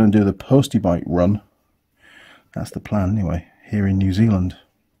being it's going to do the Postie bike run. That's the plan anyway, here in New Zealand.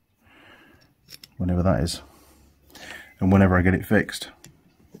 Whenever that is, and whenever I get it fixed.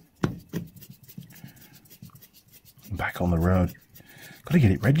 I'm back on the road. Got to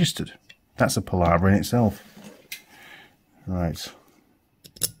get it registered. That's a palaver in itself. Right.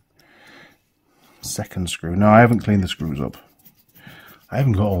 Second screw. No, I haven't cleaned the screws up. I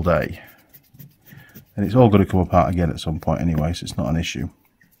haven't got all day. And it's all going to come apart again at some point anyway, so it's not an issue.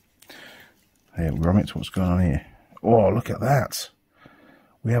 Hey, grommets, what's going on here? Oh, look at that.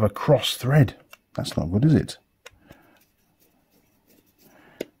 We have a cross thread. That's not good, is it?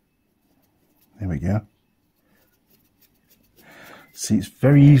 There we go. See, it's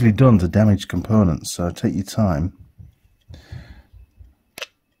very easily done to damage components, so take your time.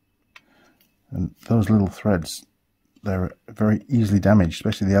 And those little threads, they're very easily damaged,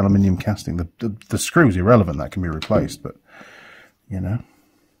 especially the aluminium casting. The screw's irrelevant, that can be replaced, but, you know.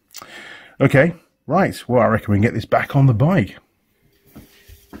 Okay, right, well, I reckon we can get this back on the bike.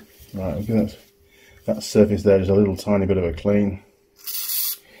 Right, look at that. That surface there is a little tiny bit of a clean.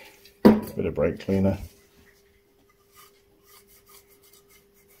 Bit of brake cleaner.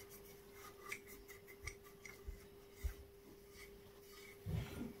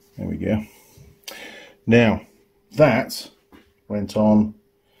 There we go. Now, that went on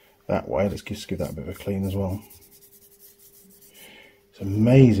that way. Let's just give that a bit of a clean as well. It's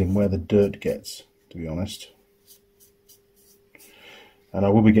amazing where the dirt gets, to be honest. And I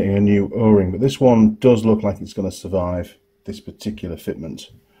will be getting a new O-ring, but this one does look like it's going to survive this particular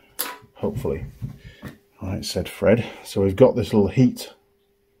fitment, hopefully. Right, said Fred. So we've got this little heat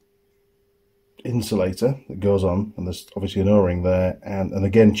insulator that goes on, and there's obviously an O-ring there, and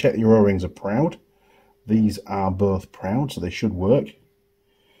again, check your O-rings are proud. These are both proud, so they should work.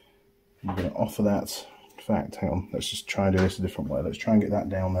 I'm going to offer that. In fact, hang on, let's just try and do this a different way. Let's try and get that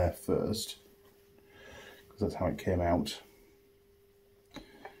down there first, because that's how it came out.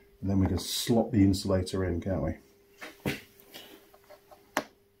 And then we can slot the insulator in, can't we?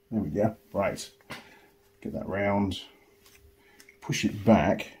 There we go. Right. Get that round. Push it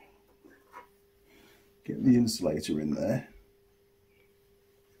back. Get the insulator in there.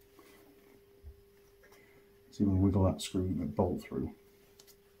 See when we wiggle that screw and bolt through.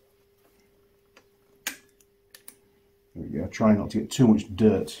 There we go. Try not to get too much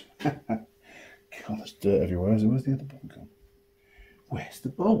dirt. God, there's dirt everywhere. Where's the other bolt gone? Where's the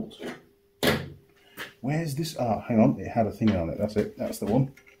bolt? Where's this? Ah, hang on. It had a thing on it. That's it. That's the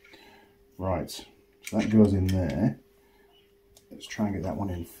one. Right. So that goes in there. Let's try and get that one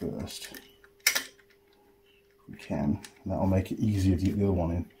in first. If we can. And that'll make it easier to get the other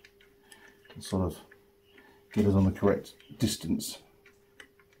one in. And sort of get us on the correct distance.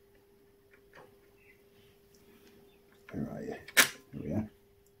 Where are you? There we are.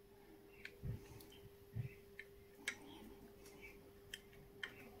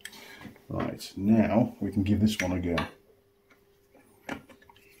 Right, now we can give this one a go.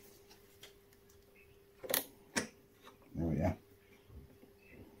 There we are.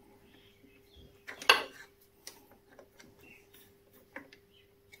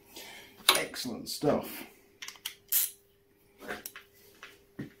 Excellent stuff.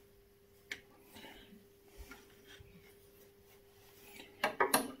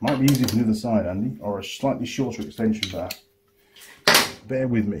 Might be easier from the other side, Andy, or a slightly shorter extension bar. Bear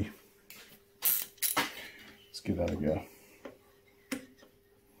with me. Let's give that a go.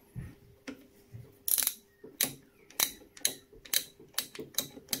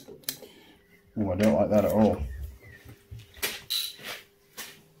 Oh, I don't like that at all.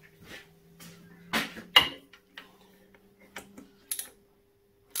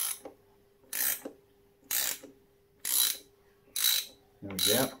 There we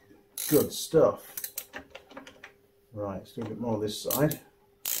go. Good stuff. Right, let's do a bit more on this side.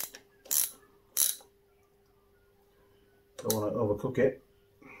 Don't want to overcook it.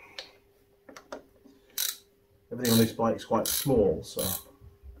 Everything on this bike is quite small, so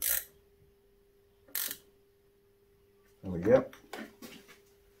there we go.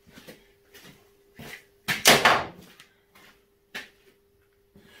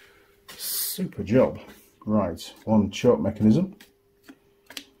 Super job. Right, one choke mechanism.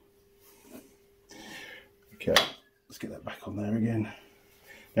 Okay, let's get that back on there again.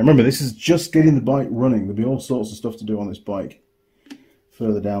 Now remember, this is just getting the bike running. There'll be all sorts of stuff to do on this bike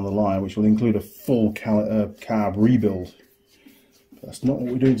further down the line, which will include a full carb rebuild. But that's not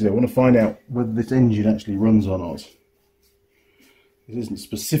what we're doing today. I want to find out whether this engine actually runs or not. It isn't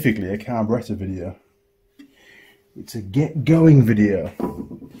specifically a carburetor video. It's a get going video.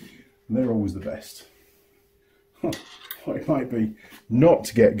 And they're always the best. Huh. Well, it might be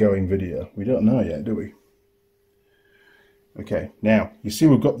not get going video. We don't know yet, do we? Okay, now you see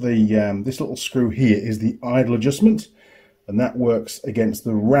we've got the this little screw here is the idle adjustment, and that works against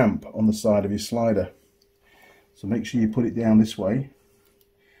the ramp on the side of your slider. So make sure you put it down this way.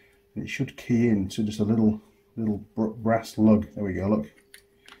 It should key in to just a little brass lug. There we go, look,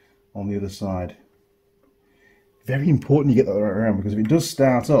 on the other side. Very important you get that the right way around, because if it does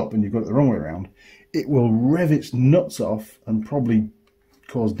start up and you've got it the wrong way around, it will rev its nuts off and probably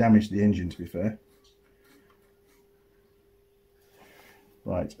cause damage to the engine, to be fair.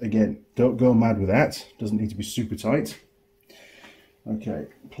 Right, again, don't go mad with that. Doesn't need to be super tight. Okay,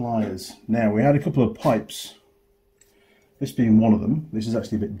 pliers. Now, we had a couple of pipes. This being one of them. This is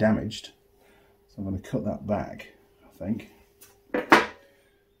actually a bit damaged. So I'm going to cut that back, I think.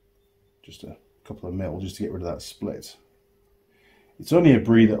 Just a couple of mil, just to get rid of that split. It's only a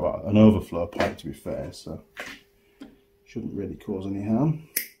breather, well, an overflow pipe, to be fair, so shouldn't really cause any harm.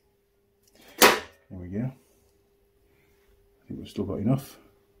 There we go. I think we've still got enough.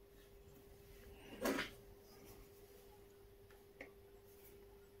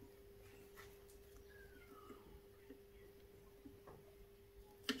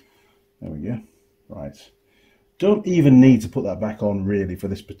 There we go. Right. Don't even need to put that back on really for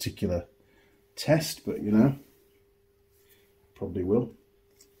this particular test, but you know, probably will.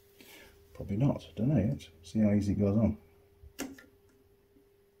 Probably not. Don't know yet. See how easy it goes on.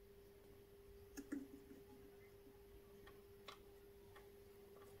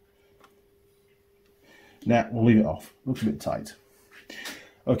 Now we'll leave it off. Looks a bit tight.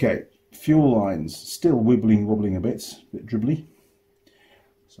 Okay, fuel lines still wobbling a bit dribbly.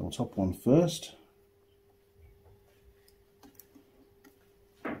 So we'll top one first.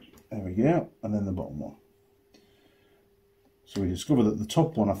 There we go, and then the bottom one. So we discovered that the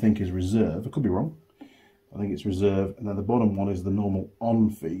top one I think is reserve. I could be wrong. I think it's reserve, and then the bottom one is the normal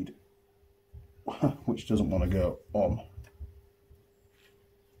on feed, which doesn't want to go on.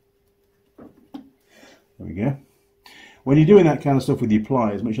 There we go. When you're doing that kind of stuff with your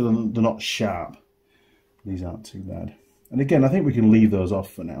pliers, make sure they're not sharp. These aren't too bad. And again, I think we can leave those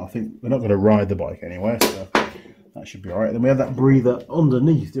off for now. I think we're not going to ride the bike anywhere, so that should be alright. Then we had that breather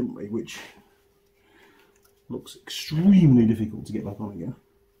underneath, didn't we? Which Looks extremely difficult to get back on again,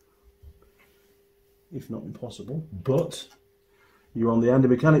 if not impossible, but you're on the Andy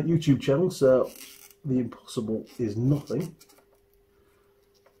Mechanic YouTube channel, so the impossible is nothing.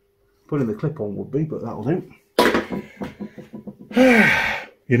 Putting the clip on would be, but that'll do.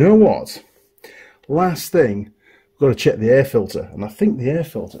 You know what? Last thing, we've got to check the air filter, and I think the air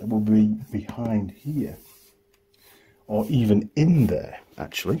filter will be behind here, or even in there,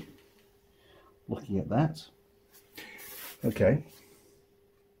 actually. Looking at that. Okay.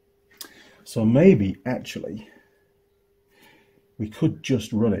 So maybe, actually, we could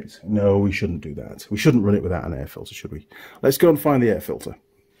just run it. No, we shouldn't do that. We shouldn't run it without an air filter, should we? Let's go and find the air filter.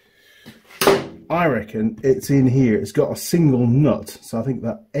 I reckon it's in here. It's got a single nut, so I think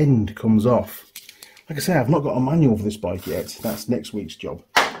that end comes off. Like I say, I've not got a manual for this bike yet. That's next week's job.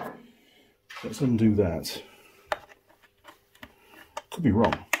 Let's undo that. Could be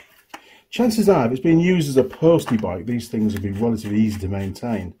wrong. Chances are, if it's being used as a Postie bike, these things will be relatively easy to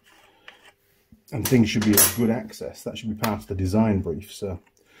maintain. And things should be of good access. That should be part of the design brief. So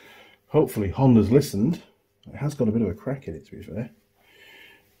hopefully Honda's listened. It has got a bit of a crack in it, to be fair.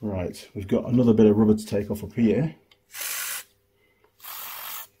 Right, we've got another bit of rubber to take off up here.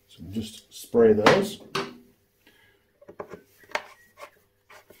 So we'll just spray those.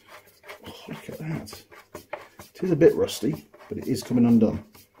 Oh, look at that. It is a bit rusty, but it is coming undone.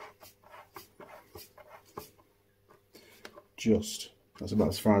 That's about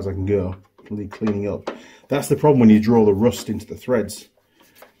as far as I can go. Need cleaning up. That's the problem when you draw the rust into the threads.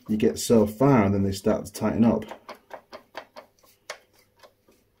 You get so far and then they start to tighten up.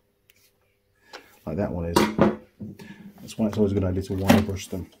 Like that one is. That's why it's always a good idea to wire brush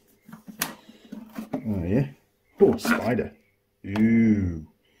them. Oh yeah. Oh, spider. Ew.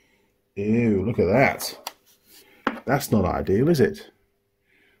 Ew, look at that. That's not ideal, is it?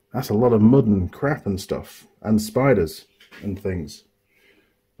 That's a lot of mud and crap and stuff. And spiders and things.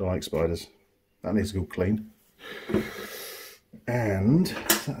 I like spiders. That needs a good clean. And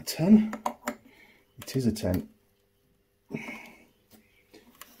is that a 10? It is a 10.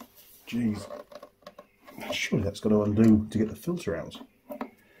 Jeez. Surely that's got to undo to get the filter out.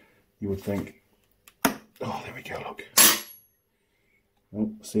 You would think. Oh, there we go, look.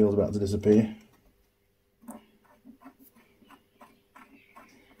 Oh, seal's about to disappear.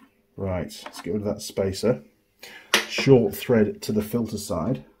 Right, let's get rid of that spacer. Short thread to the filter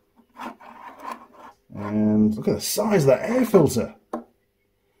side. And look at the size of that air filter.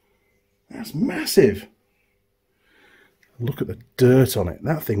 That's massive. Look at the dirt on it.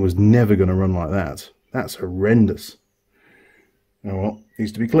 That thing was never going to run like that. That's horrendous. Oh well,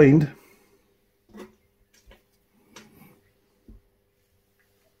 needs to be cleaned.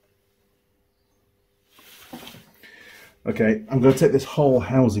 Okay, I'm going to take this whole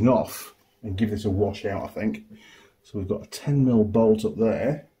housing off and give this a wash out, I think. So we've got a 10mm bolt up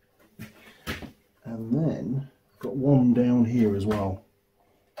there. And then got one down here as well.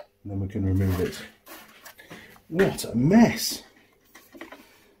 And then we can remove it. What a mess!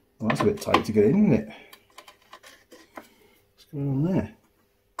 Well, that's a bit tight to get in, isn't it? What's going on there?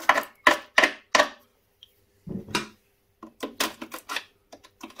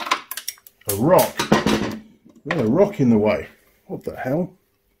 A rock. We had a rock in the way. What the hell?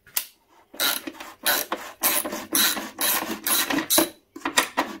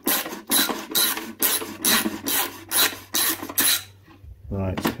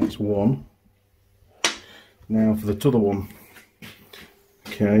 Right, that's one. Now for the other one.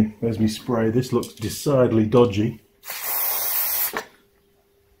 Okay, there's me spray. This looks decidedly dodgy.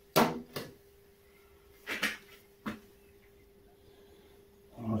 Oh,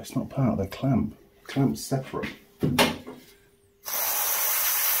 it's not part of the clamp. The clamp's separate.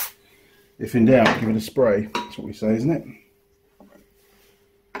 If in doubt, give it a spray. That's what we say, isn't it?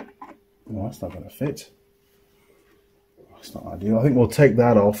 Oh, that's not going to fit. That's not ideal. I think we'll take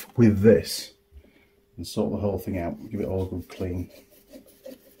that off with this and sort the whole thing out. Give it all a good clean.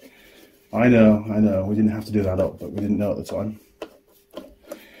 I know, we didn't have to do that up, but we didn't know at the time.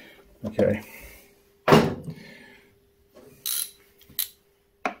 Okay.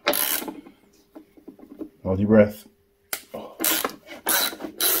 Hold your breath. Oh.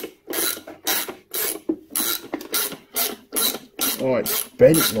 Oh, it's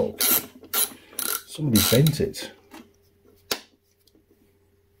bent, look. Somebody bent it.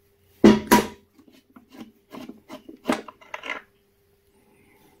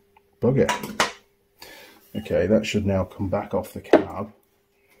 Bugger. Okay, that should now come back off the cab.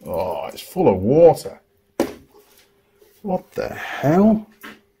 Oh, it's full of water. What the hell?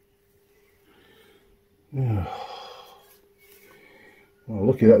 Well,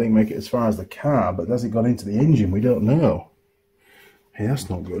 lucky that didn't make it as far as the car, but has it gone into the engine? We don't know. Hey, that's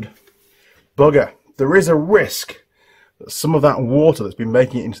not good. Bugger. There is a risk that some of that water that's been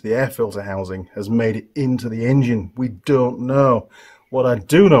making it into the air filter housing has made it into the engine. We don't know. What I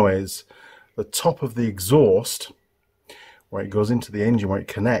do know is the top of the exhaust, where it goes into the engine, where it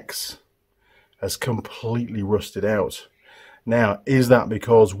connects, has completely rusted out. Now, is that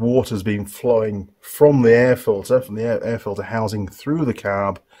because water's been flowing from the air filter, from the air filter housing through the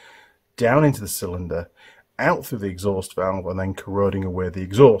carb, down into the cylinder, out through the exhaust valve, and then corroding away the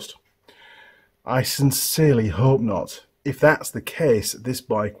exhaust? I sincerely hope not. If that's the case, this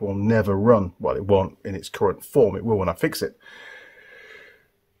bike will never run. Well, it won't in its current form. It will when I fix it.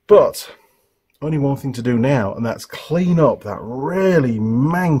 But only one thing to do now, and that's clean up that really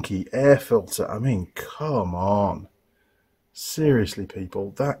manky air filter. I mean, come on. Seriously,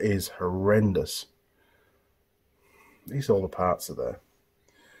 people, that is horrendous. At least all the parts are there.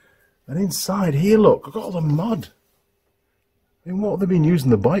 And inside here, look, I've got all the mud. I mean, what have they been using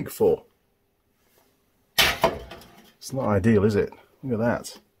the bike for? It's not ideal, is it? Look at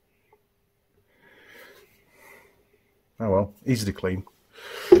that. Oh well, easy to clean.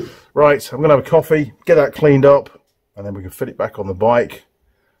 Right, I'm going to have a coffee, get that cleaned up, and then we can fit it back on the bike.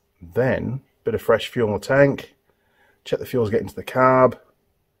 Then, a bit of fresh fuel in the tank, check the fuel's getting to the carb,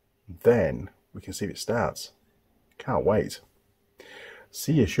 then we can see if it starts. Can't wait.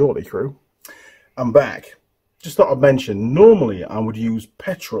 See you shortly, crew. I'm back. Just thought I'd mention, normally I would use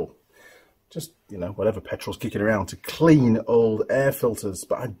petrol, just, you know, whatever petrol's kicking around, to clean old air filters,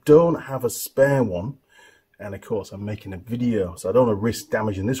 but I don't have a spare one. And of course I'm making a video, so I don't want to risk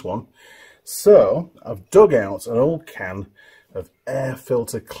damaging this one. So I've dug out an old can of air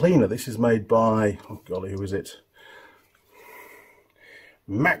filter cleaner. This is made by, oh golly, who is it?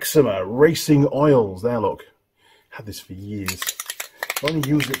 Maxima Racing Oils. There, look. Had this for years. I've only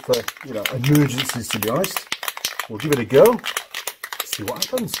used it for, you know, emergencies, to be honest. We'll give it a go. See what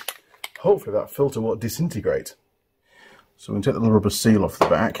happens. Hopefully that filter won't disintegrate. So we'll take the little rubber seal off the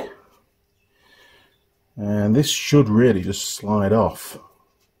back. And this should really just slide off.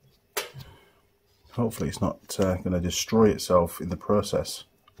 Hopefully it's not going to destroy itself in the process.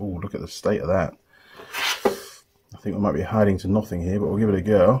 Oh, look at the state of that. I think we might be hiding to nothing here, but we'll give it a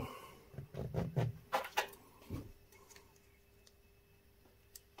go.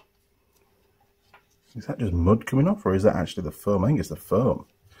 Is that just mud coming off, or is that actually the foam? I think it's the foam.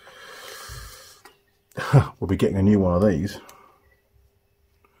 We'll be getting a new one of these.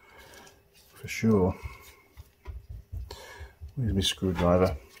 For sure. Where's my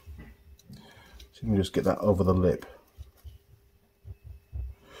screwdriver? See if we can just get that over the lip.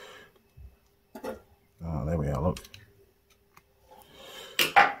 Oh, there we are, look.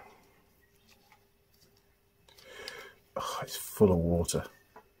 Oh, it's full of water.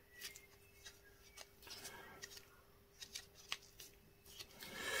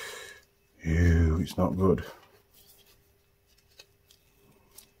 Ew, it's not good.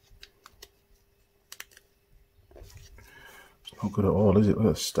 Not good at all, is it? Look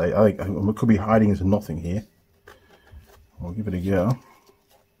at the state. I think we could be hiding into nothing here. We'll give it a go.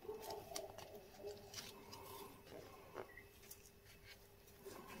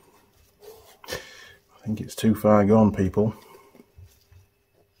 I think it's too far gone, people.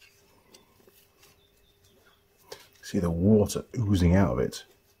 See the water oozing out of it.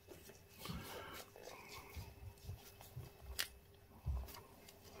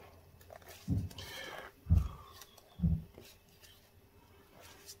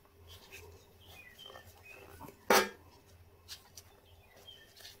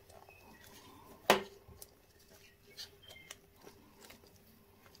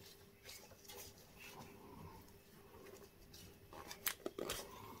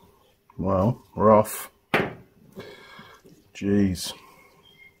 Well, we're off. Jeez.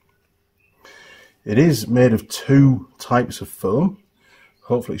 It is made of two types of foam.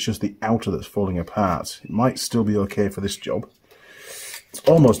 Hopefully it's just the outer that's falling apart. It might still be okay for this job. It's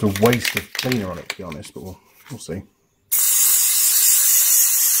almost a waste of cleaner on it, to be honest, but we'll see.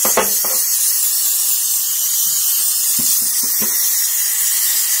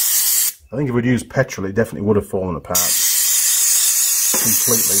 I think if we'd used petrol, it definitely would have fallen apart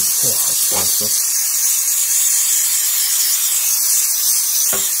completely. Oh, that's fine stuff.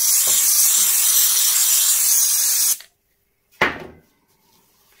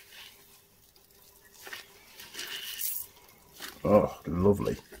 Oh,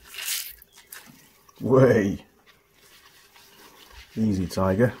 lovely. Way. Easy,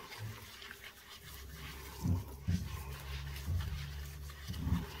 tiger.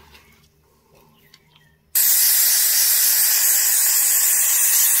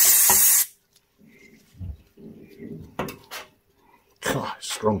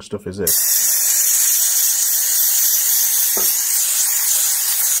 strong stuff is this?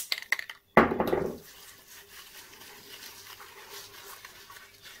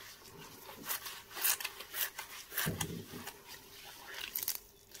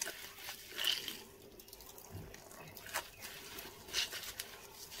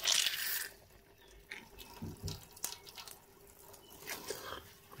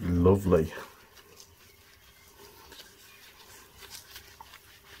 Lovely.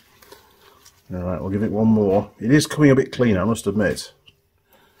 Alright, we'll give it one more. It is coming a bit cleaner, I must admit.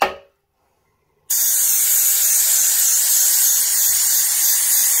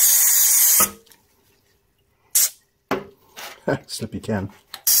 Slippy can.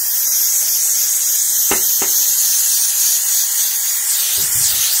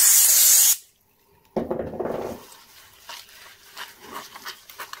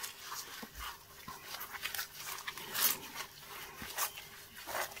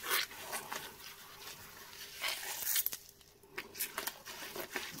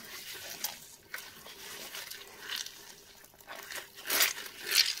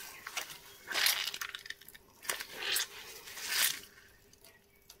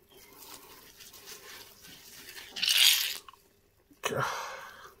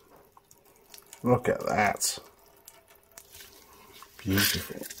 Look at that.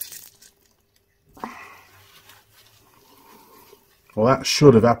 Beautiful. Well, that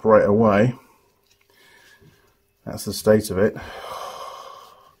should evaporate away. That's the state of it.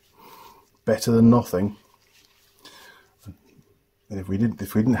 Better than nothing. And if we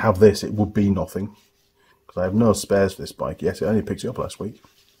didn't have this, it would be nothing. Because I have no spares for this bike yet. I only picked it up last week.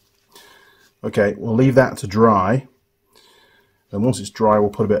 Okay, we'll leave that to dry. And once it's dry, we'll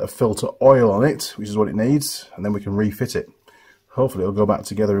put a bit of filter oil on it, which is what it needs, and then we can refit it. Hopefully it'll go back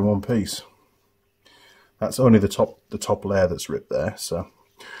together in one piece. That's only the top layer that's ripped there, so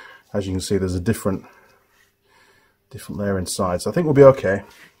as you can see there's a different layer inside. So I think we'll be okay.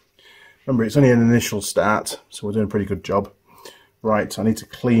 Remember, it's only an initial start, so we're doing a pretty good job. Right, I need to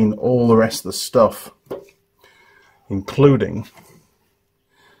clean all the rest of the stuff, including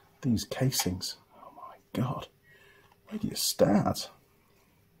these casings. Oh my god. Where do you start?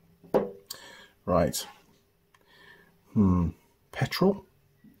 Right. Petrol.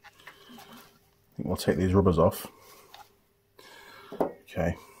 I think we'll take these rubbers off.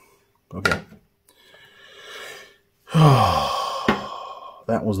 Okay. Okay.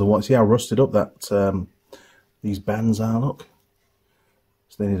 That was the one. See how rusted up that these bands are, look.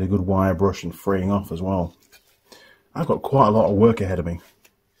 So they need a good wire brush and freeing off as well. I've got quite a lot of work ahead of me.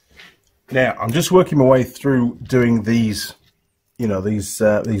 Now, I'm just working my way through doing these, you know, these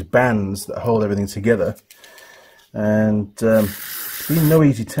bands that hold everything together. And it's been no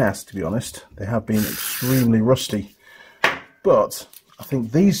easy task, to be honest. They have been extremely rusty. But I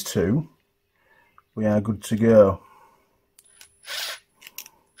think these two, we are good to go.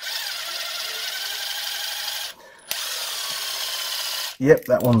 Yep,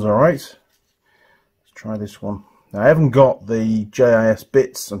 that one's alright. Let's try this one. Now, I haven't got the JIS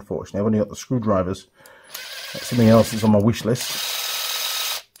bits, unfortunately. I've only got the screwdrivers. That's something else that's on my wish list.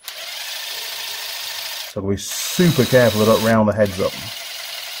 So I'll be super careful I don't round the heads up.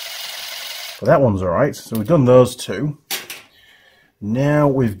 But that one's alright. So we've done those two. Now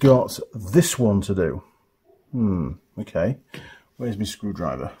we've got this one to do. Okay. Where's my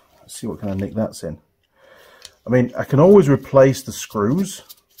screwdriver? Let's see what kind of nick that's in. I mean, I can always replace the screws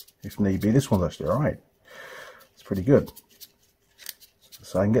if need be. This one's actually alright. It's pretty good.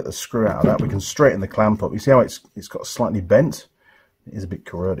 So I can get the screw out of that. We can straighten the clamp up. You see how it's got slightly bent? It is a bit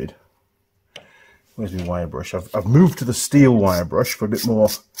corroded. Where's my wire brush? I've moved to the steel wire brush for a bit more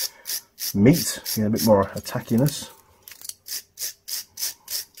meat, you know, a bit more attackiness.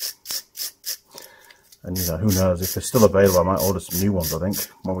 And you know, who knows, if they're still available I might order some new ones, I think,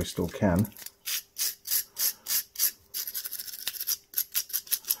 while we still can.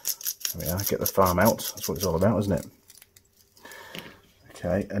 Yeah, get the farm out, that's what it's all about, isn't it?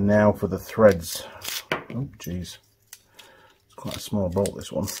 Okay, and now for the threads. Oh geez, it's quite a small bolt,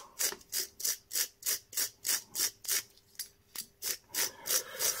 this one.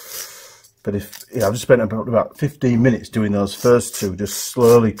 But I've just spent about 15 minutes doing those first two, just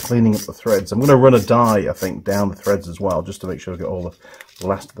slowly cleaning up the threads. I'm going to run a dye, I think, down the threads as well, just to make sure I get all the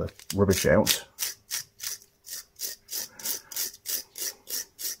last of the rubbish out.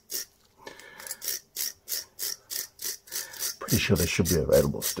 Pretty sure they should be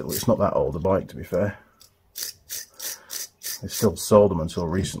available still. It's not that old a bike, to be fair. They still sold them until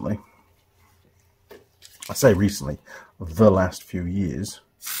recently. I say recently, the last few years.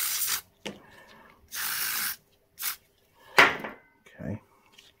 Okay.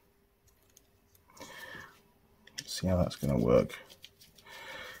 see how that's going to work.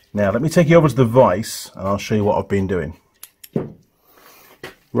 Now let me take you over to the vise and I'll show you what I've been doing.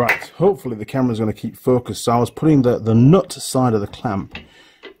 Right, hopefully the camera's going to keep focused. So I was putting the nut side of the clamp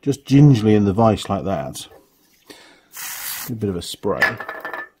just gingerly in the vise like that. A bit of a spray.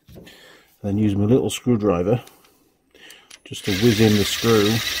 Then use my little screwdriver just to whiz in the screw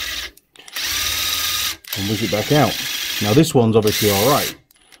and whiz it back out. Now this one's obviously alright,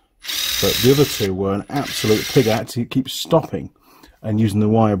 but the other two were an absolute pig. I had to keep stopping and using the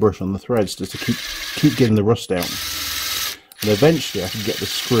wire brush on the threads just to keep getting the rust out. And eventually I could get the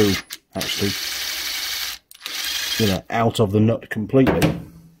screw actually, you know, out of the nut completely.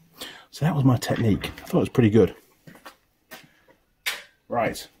 So that was my technique. I thought it was pretty good.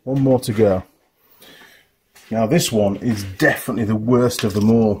 Right, one more to go. Now this one is definitely the worst of them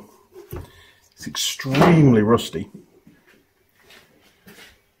all. It's extremely rusty.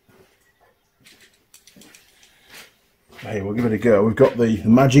 Hey, we'll give it a go. We've got the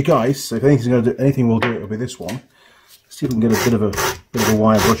magic ice, so if anything's going to do anything, we'll do it. It'll be this one. Let's see if we can get a bit of a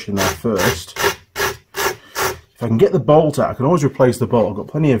wire brush in there first. If I can get the bolt out, I can always replace the bolt. I've got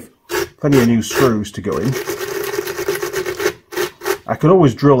plenty of new screws to go in. I can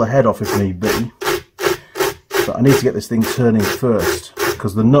always drill the head off if need be, but I need to get this thing turning first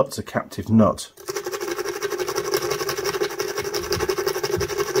because the nut's a captive nut.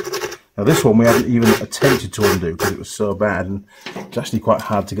 Now this one we haven't even attempted to undo because it was so bad, and it's actually quite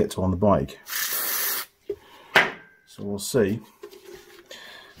hard to get to on the bike. So we'll see.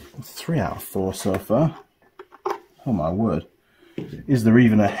 3 out of 4 so far. Oh my word. Is there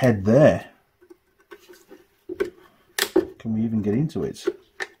even a head there? Can we even get into it?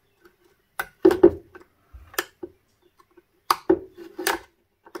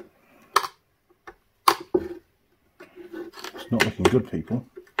 It's not looking good, people.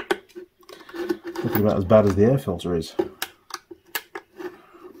 Looking about as bad as the air filter is.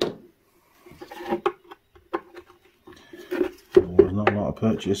 There's not a lot of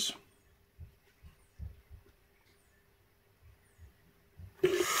purchase.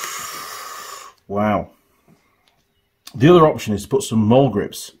 Wow. The other option is to put some mole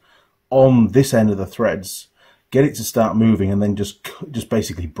grips on this end of the threads, get it to start moving, and then just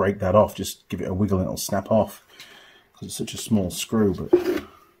basically break that off. Just give it a wiggle and it'll snap off. Because it's such a small screw, but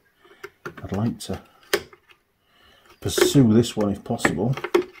I'd like to pursue this one if possible.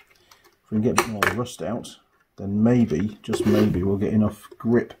 If we can get a bit more rust out, then maybe, just maybe, we'll get enough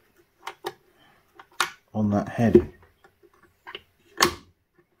grip on that head.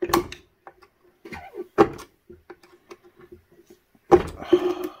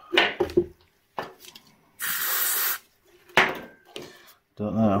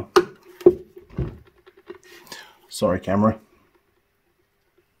 Don't know. Sorry, camera.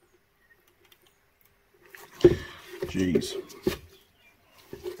 Jeez.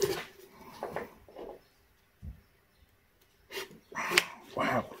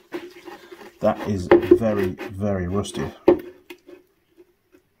 Wow. That is very, very rusty.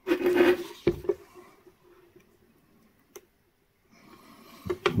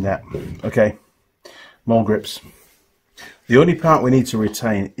 Yeah. Okay. Mole grips. The only part we need to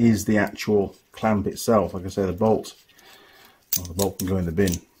retain is the actual clamp itself. Like I say, the bolt. Well, the bolt can go in the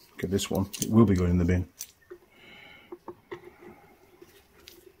bin. Look at this one. It will be going in the bin.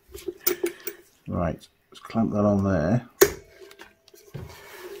 Right. Let's clamp that on there.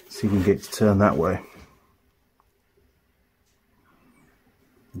 See if we can get it to turn that way.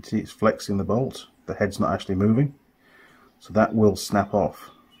 You can see it's flexing the bolt. The head's not actually moving. So that will snap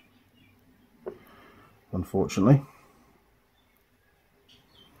off, unfortunately.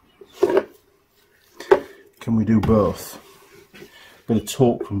 Can we do both? Bit of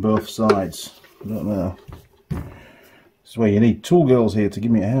torque from both sides. I don't know. This is where you need tool girls here to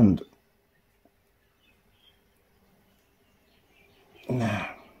give me a hand. No.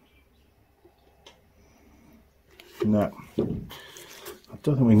 No. I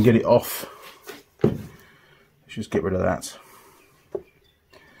don't think we can get it off. Let's just get rid of that.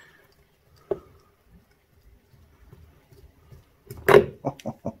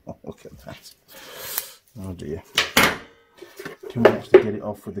 Look at that. Oh dear. Can we actually get it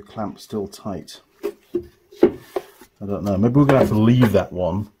off with the clamp still tight? I don't know. Maybe we're going to have to leave that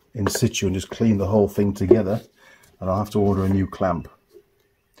one in situ and just clean the whole thing together. And I'll have to order a new clamp,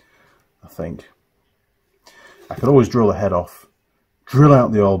 I think. I could always drill the head off, drill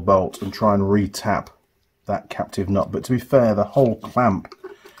out the old bolt and try and re-tap that captive nut. But to be fair, the whole clamp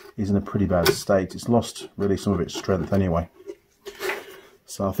is in a pretty bad state. It's lost really some of its strength anyway.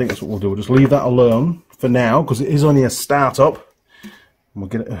 So I think that's what we'll do. We'll just leave that alone for now because it is only a start-up. And we'll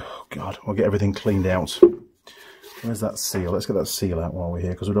get it, oh God, we'll get everything cleaned out. Where's that seal? Let's get that seal out while we're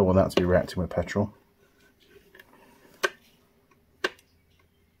here, because we don't want that to be reacting with petrol.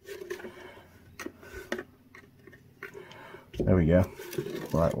 There we go.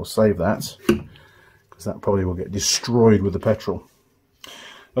 Right, we'll save that, because that probably will get destroyed with the petrol.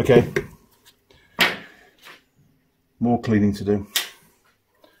 Okay. More cleaning to do.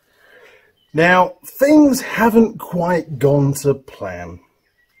 Now, things haven't quite gone to plan.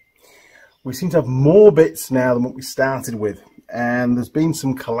 We seem to have more bits now than what we started with, and there's been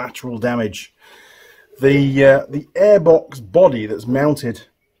some collateral damage. The airbox body that's mounted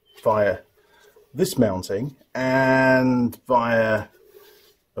via this mounting and via,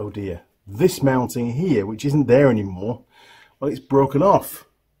 oh dear, this mounting here, which isn't there anymore, well, it's broken off.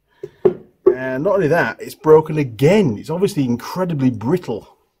 And not only that, it's broken again. It's obviously incredibly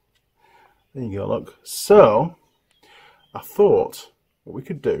brittle. There you go, look. So, I thought what we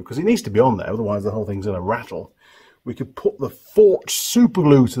could do, because it needs to be on there, otherwise the whole thing's going to rattle, we could put the Forge super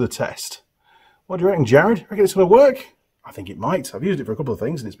glue to the test. What do you reckon, Jared? Reckon it's going to work? I think it might. I've used it for a couple of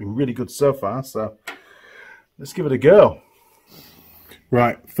things and it's been really good so far, so let's give it a go.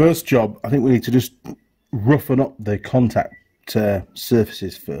 Right, first job, I think we need to just roughen up the contact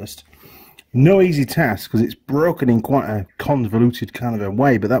surfaces first. No easy task, because it's broken in quite a convoluted kind of a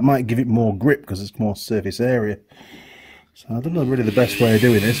way, but that might give it more grip because it's more surface area. So I don't know really the best way of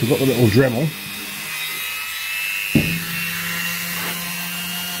doing this. We've got the little Dremel.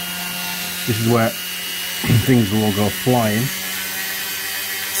 This is where things will all go flying.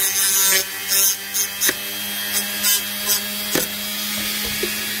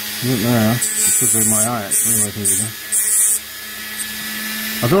 Look there, it could be my eye actually. Anyway, here we go.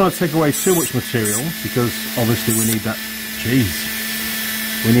 I don't want to take away too much material because obviously we need that,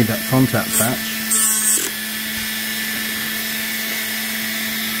 we need that contact patch.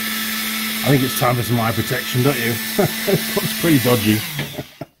 I think it's time for some eye protection, don't you? It looks pretty dodgy.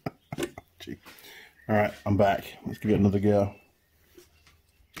 Alright, I'm back. Let's give it another go.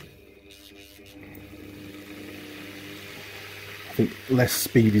 I think less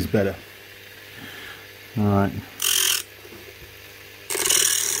speed is better. Alright.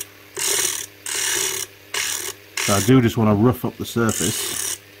 So I do just want to rough up the surface.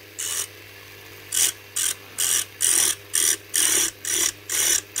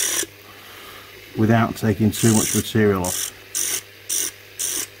 Without taking too much material off.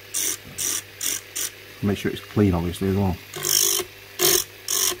 Make sure it's clean obviously as well.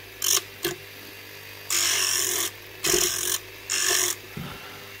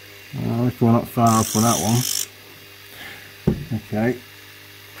 Well, if we're not far off on that one. Okay.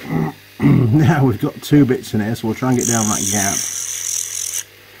 Now we've got two bits in here, so we'll try and get down that gap.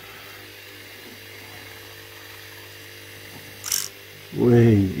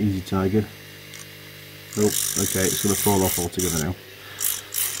 Way easy, tiger. Oh, okay, it's going to fall off altogether now.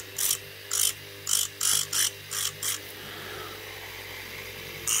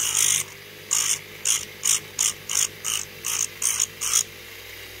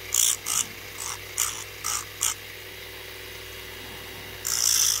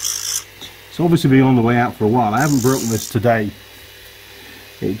 It's obviously been on the way out for a while. I haven't broken this today.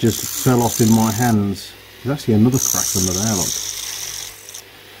 It just fell off in my hands. There's actually another crack under there, look.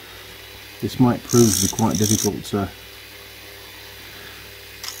 This might prove to be quite difficult to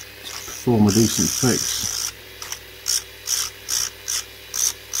perform a decent fix.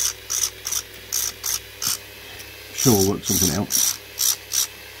 I'm sure we'll work something out.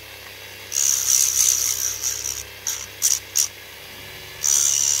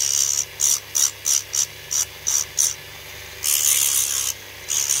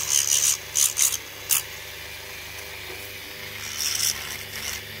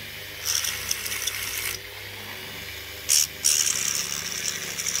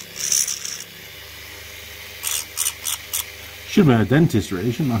 Should have been a dentist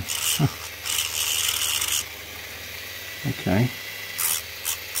really, shouldn't I? Okay.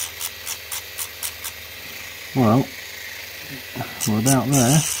 Well, we're about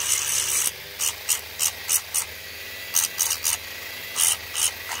there.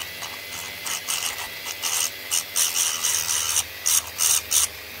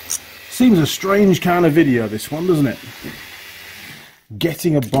 Seems a strange kind of video, this one, doesn't it?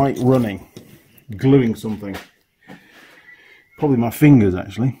 Getting a bike running, gluing something. Probably my fingers,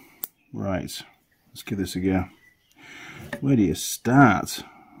 actually. Right, let's give this a go. Where do you start?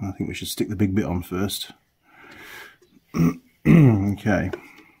 I think we should stick the big bit on first. Okay.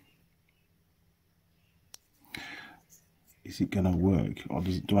 Is it going to work, or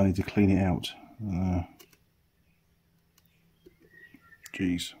do I need to clean it out?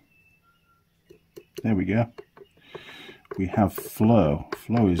 Geez. There we go. we have flow.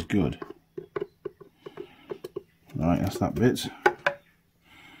 Flow is good. Right, that's that bit.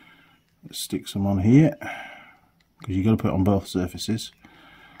 Let's stick some on here, because you've got to put it on both surfaces.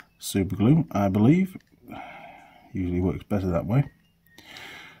 Super glue, I believe. Usually works better that way.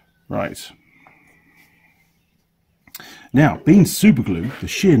 Right. Now, being super glue, the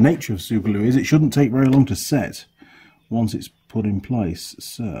sheer nature of super glue is it shouldn't take very long to set once it's put in place.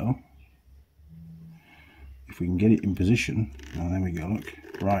 So, if we can get it in position, oh, there we go, look.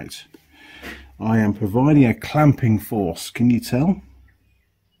 Right. I am providing a clamping force. Can you tell?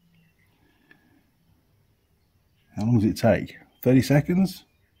 How long does it take? 30 seconds?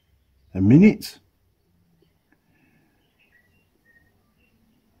 A minute?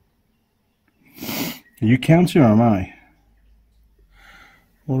 Are you counting or am I?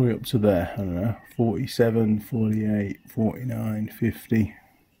 What are we up to there? I don't know. 47, 48, 49, 50.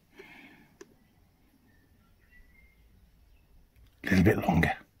 A little bit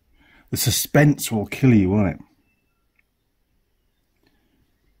longer. The suspense will kill you, won't it?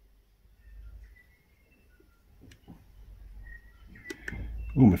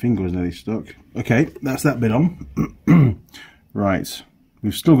 Oh, my finger was nearly stuck. Okay, that's that bit on. Right,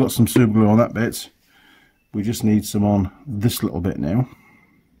 we've still got some super glue on that bit. We just need some on this little bit now.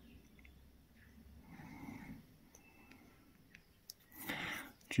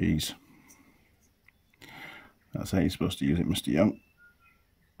 Jeez. That's how you're supposed to use it, Mr. Young.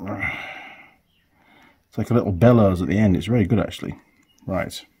 It's like a little bellows at the end. It's very good, actually.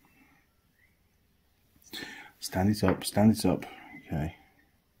 Right. Stand it up, stand it up. Okay.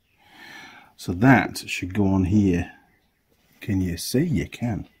 So that should go on here. Can you see? You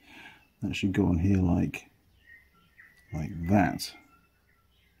can. That should go on here like that.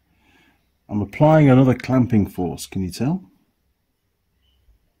 I'm applying another clamping force. Can you tell?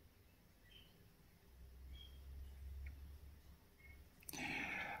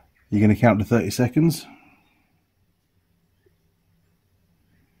 You're going to count to 30 seconds.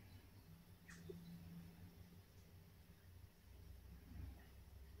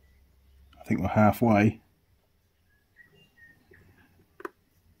 I think we're halfway.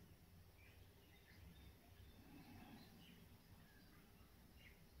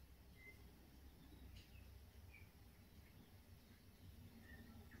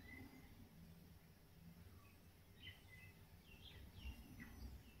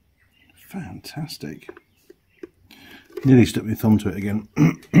 Fantastic. Nearly stuck my thumb to it again.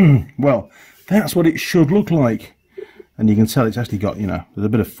 Well, that's what it should look like. And you can tell it's actually got, you know, there's a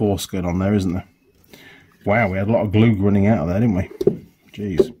bit of force going on there, isn't there? Wow, we had a lot of glue running out of there, didn't we?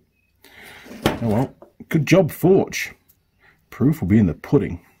 Jeez. Oh well, good job, Forge. Proof will be in the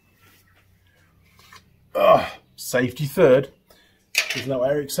pudding. Safety third. Isn't that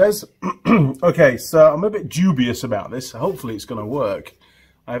what Eric says? Okay, so I'm a bit dubious about this. Hopefully it's going to work.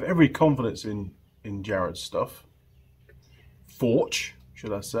 I have every confidence in Jared's stuff. Forge,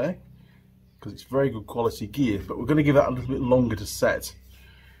 should I say. Because it's very good quality gear. But we're going to give that a little bit longer to set.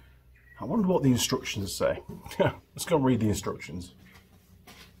 I wonder what the instructions say. Let's go and read the instructions.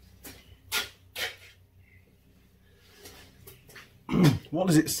 What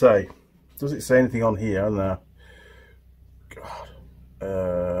does it say? Does it say anything on here? No. God.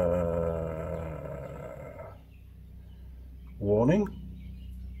 Warning.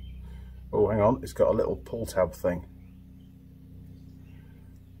 Oh, hang on. It's got a little pull tab thing.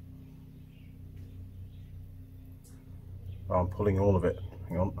 Oh, I'm pulling all of it.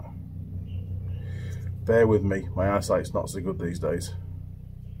 Hang on. Bear with me. My eyesight's not so good these days.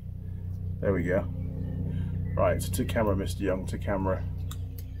 There we go. Right, to camera, Mr. Young, to camera.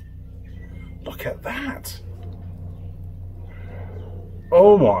 Look at that.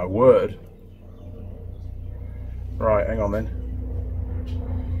 Oh my word. Right, hang on then.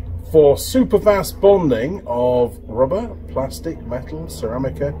 For super fast bonding of rubber, plastic, metal,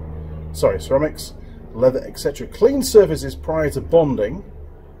 ceramics, leather, etc. Clean surfaces prior to bonding.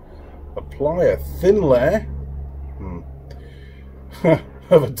 Apply a thin layer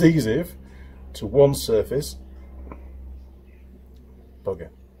of adhesive to one surface. Bugger.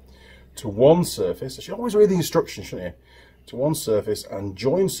 To one surface. I should always read the instructions, shouldn't you? To one surface and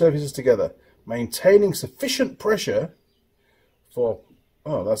join surfaces together, maintaining sufficient pressure for,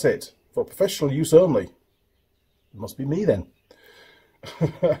 oh, that's it, for professional use only. It must be me then.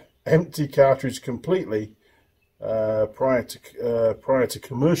 Empty cartridge completely prior to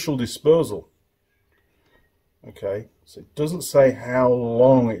commercial disposal. Okay, so it doesn't say how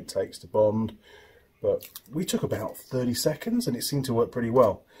long it takes to bond, but we took about 30 seconds and it seemed to work pretty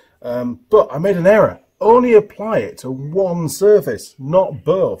well. But I made an error. Only apply it to one surface, not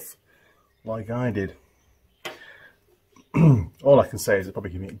both, like I did. All I can say is it's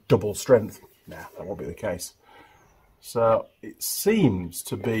probably giving it double strength. Nah, that won't be the case. So it seems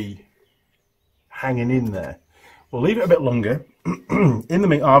to be hanging in there. We'll leave it a bit longer. In the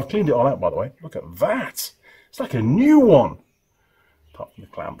meantime, I've cleaned it all out, by the way. Look at that. It's like a new one, apart from the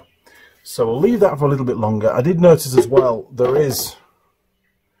clamp. So we'll leave that for a little bit longer. I did notice as well, there is,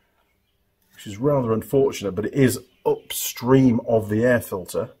 which is rather unfortunate, but it is upstream of the air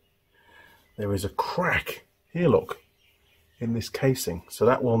filter. There is a crack, here look, in this casing. So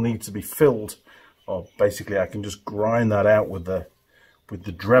that will need to be filled, or basically I can just grind that out with the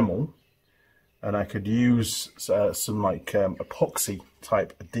Dremel, and I could use some like epoxy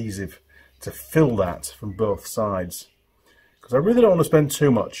type adhesive to fill that from both sides. Because I really don't want to spend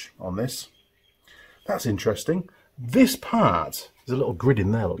too much on this. That's interesting. This part, there's a little grid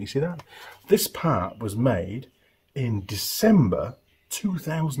in there, look, you see that? This part was made in December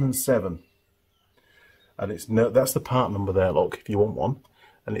 2007. And that's the part number there, look, if you want one.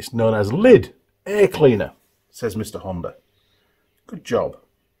 And it's known as Lid Air Cleaner, says Mr. Honda. Good job.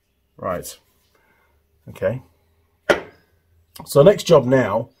 Right. Okay. So next job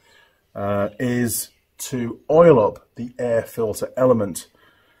now is to oil up the air filter element.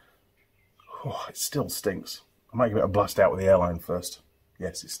 Oh, it still stinks. I might give it a blast out with the airline first.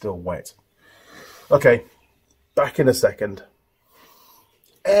 Yes, it's still wet. Okay, back in a second.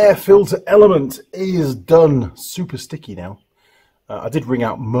 Air filter element is done. Super sticky now. I did wring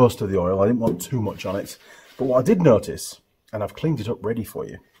out most of the oil. I didn't want too much on it. But what I did notice, and I've cleaned it up ready for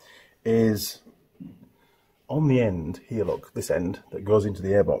you, is on the end, here look, this end that goes into the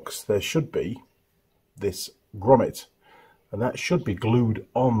airbox, there should be this grommet, and that should be glued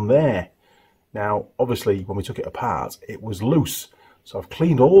on there. Now obviously when we took it apart it was loose, so I've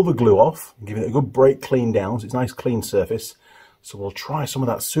cleaned all the glue off and given it a good break clean down, so it's a nice clean surface. So we'll try some of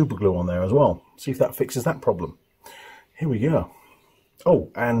that super glue on there as well, see if that fixes that problem. Here we go.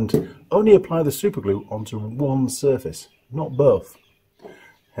 Oh, and only apply the super glue onto one surface, not both.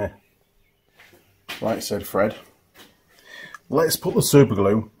 Right, said Fred. Let's put the super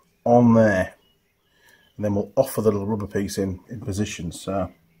glue on there, and then we'll offer the little rubber piece in position. So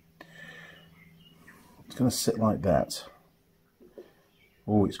it's going to sit like that.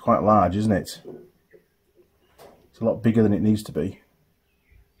 Oh, it's quite large, isn't it? It's a lot bigger than it needs to be.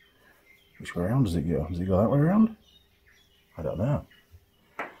 Which way around does it go? Does it go that way around? I don't know.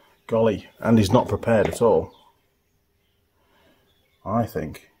 Golly, Andy's not prepared at all. I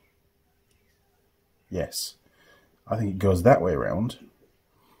think, yes, I think it goes that way around,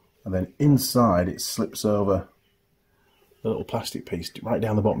 and then inside it slips over the little plastic piece right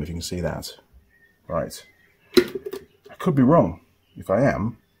down the bottom, if you can see that. Right. I could be wrong. If I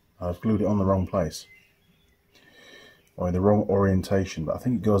am, I've glued it on the wrong place, or in the wrong orientation, but I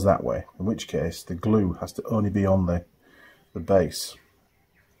think it goes that way, in which case the glue has to only be on the base.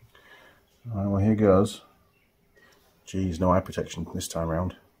 Alright, well here goes. Geez, no eye protection this time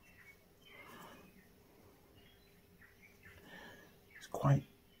round. It's quite,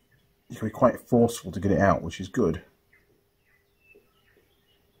 you can be quite forceful to get it out, which is good.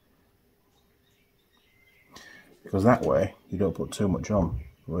 Because that way you don't put too much on.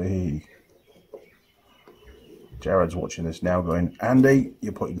 Whee. Jared's watching this now going, Andy,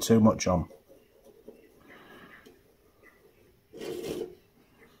 you're putting too much on.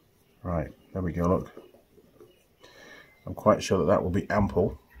 Right, there we go, look. I'm quite sure that that will be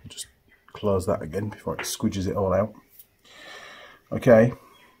ample. Just close that again before it squidges it all out. Okay,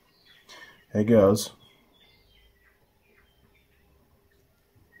 here goes.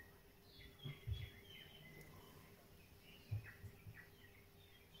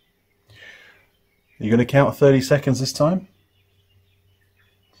 Are you going to count 30 seconds this time?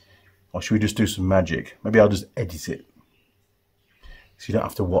 Or should we just do some magic? Maybe I'll just edit it, so you don't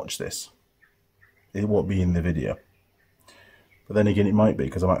have to watch this. It won't be in the video. But then again, it might be,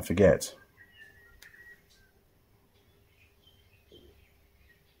 because I might forget.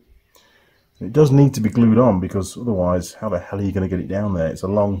 It does need to be glued on, because otherwise, how the hell are you going to get it down there? It's a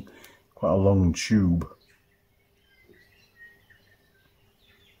long, quite a long tube.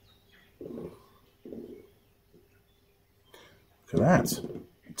 Look at that.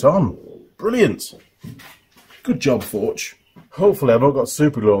 It's on. Brilliant. Good job, Forge. Hopefully I've not got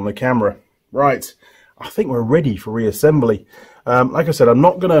super glue on the camera. Right, I think we're ready for reassembly. Like I said, I'm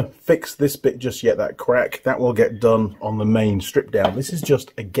not going to fix this bit just yet, that crack. That will get done on the main strip down. This is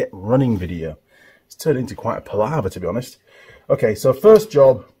just a get running video. It's turned into quite a palaver, to be honest. Okay, so first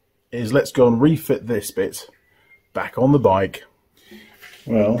job is let's go and refit this bit back on the bike.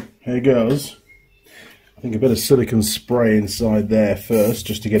 Well, here goes. I think a bit of silicone spray inside there first,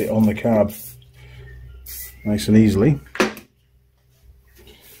 just to get it on the carb nice and easily.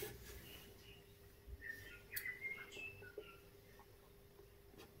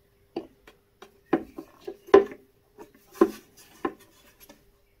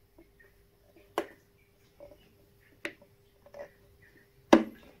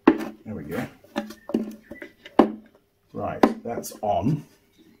 There we go. Right, that's on.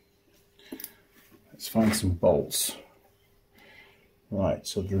 Let's find some bolts. Right,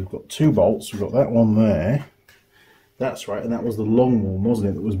 so we've got two bolts. We've got that one there. That's right, and that was the long one, wasn't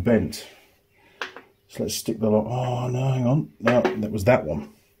it, that was bent. So let's stick the long... Oh, no, hang on. No, that was that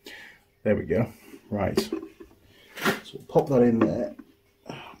one. There we go. Right. So we'll pop that in there.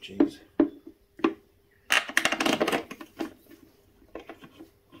 Oh, jeez.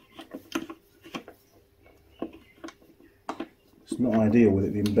 It's not ideal with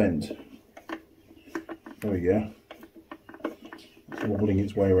it being bent. There we go. It's wobbling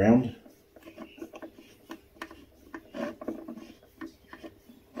its way around.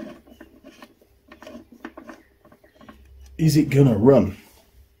 Is it gonna run?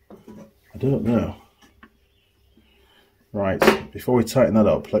 I don't know. Right, before we tighten that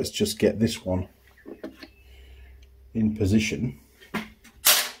up, let's just get this one in position.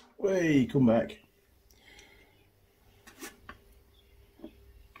 Way, come back.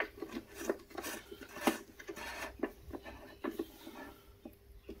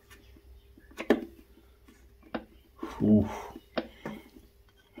 Ooh.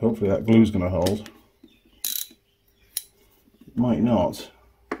 Hopefully that glue's going to hold. It might not.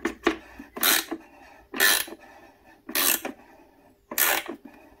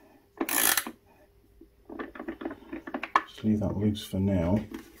 Just leave that loose for now.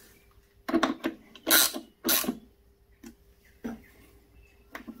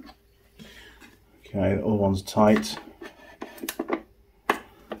 Okay, the other one's tight.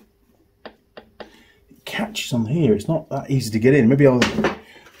 Catches on here, it's not that easy to get in. Maybe I'll have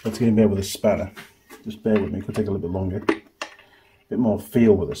to get in there with a spanner. Just bear with me, it could take a little bit longer. A bit more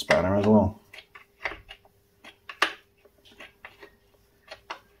feel with a spanner as well.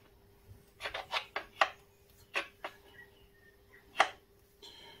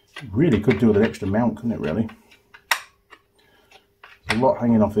 Really could do with an extra mount, couldn't it, really? There's a lot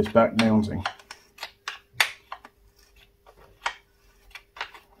hanging off this back mounting.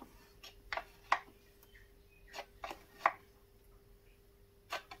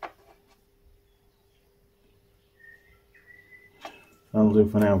 That'll do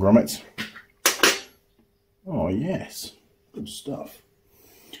for now, grommets. Oh yes, good stuff.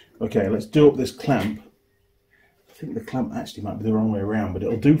 Okay, let's do up this clamp. I think the clamp actually might be the wrong way around, but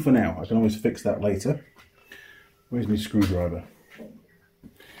it'll do for now. I can always fix that later. Where's my screwdriver?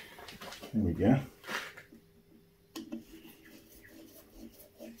 There we go.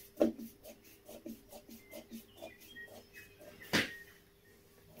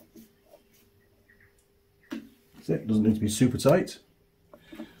 That's it, doesn't need to be super tight.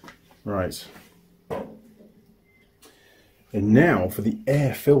 Right, and now for the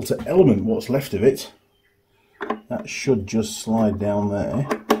air filter element, what's left of it, that should just slide down there.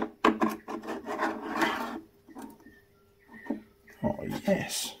 Oh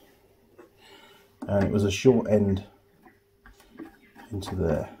yes, and it was a short end into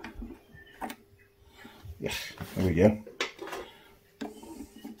there. Yeah, there we go.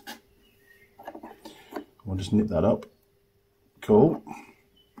 We'll just nip that up. Cool.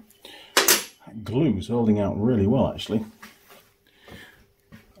 Glue's holding out really well, actually.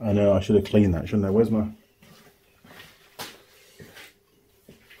 I know I should have cleaned that, shouldn't I? Where's my...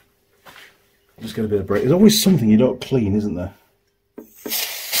 Just get a bit of break. There's always something you don't clean, isn't there?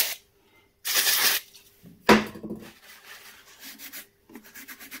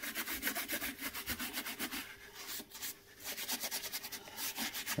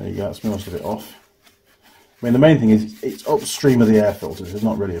 There you go, that's most of it off. I mean, the main thing is it's upstream of the air filters. It's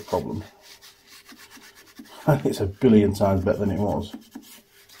not really a problem. I think it's a billion times better than it was.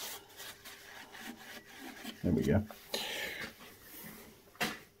 There we go.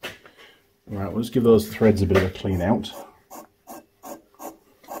 Right, we'll just give those threads a bit of a clean out.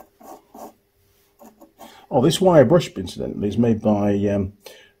 Oh, this wire brush, incidentally, is made by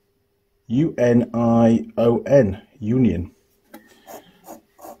UNION, Union.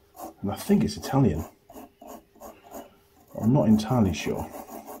 And I think it's Italian. I'm not entirely sure.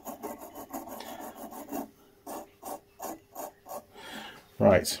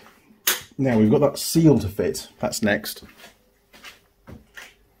 Right, now we've got that seal to fit. That's next.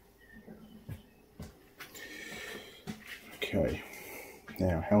 Okay,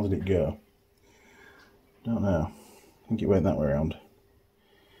 now how did it go? Don't know. I think it went that way around.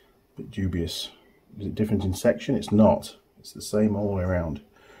 Bit dubious. Is it different in section? It's not. It's the same all the way around.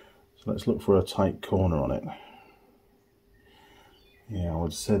 So let's look for a tight corner on it. Yeah, I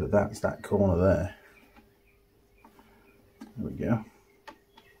would say that that's that corner there. There we go.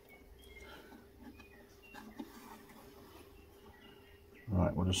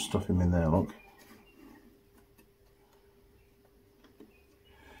 Right, we'll just stuff him in there, look.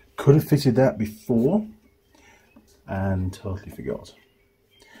 Could have fitted that before and totally forgot.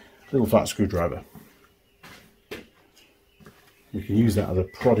 Little fat screwdriver. We can use that as a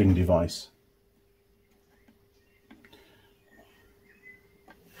prodding device.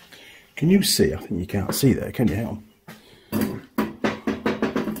 Can you see? I think you can't see there, can you? Hang on.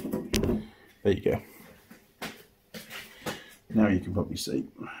 There you go. Now you can probably see.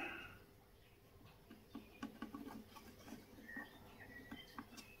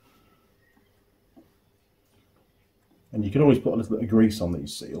 And you can always put a little bit of grease on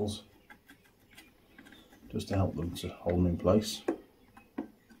these seals just to help them to hold them in place.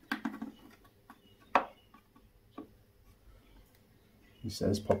 He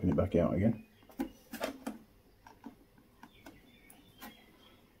says, popping it back out again.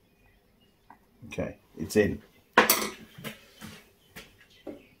 Okay, it's in.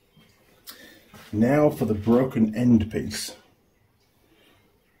 Now for the broken end piece.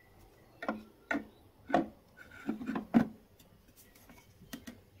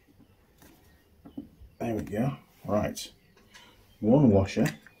 There we go. Right. One washer,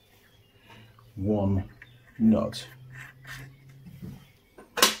 one nut.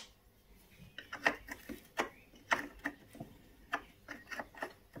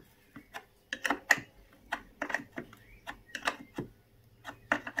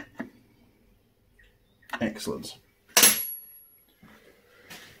 Excellent.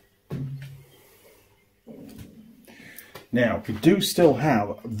 Now, we do still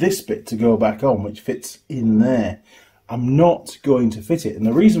have this bit to go back on, which fits in there. I'm not going to fit it, and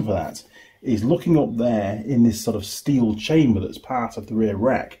the reason for that is looking up there in this sort of steel chamber that's part of the rear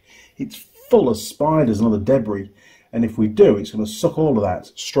rack. It's full of spiders and other debris, and if we do, it's going to suck all of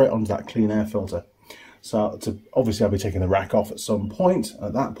that straight onto that clean air filter. So obviously I'll be taking the rack off at some point.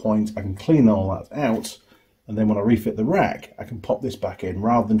 At that point, I can clean all that out, and then when I refit the rack, I can pop this back in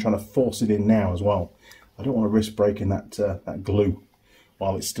rather than trying to force it in now as well. I don't want to risk breaking that glue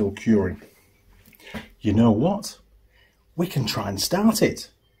while it's still curing. You know what? We can try and start it.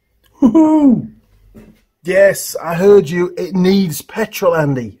 Woohoo! Yes, I heard you. It needs petrol,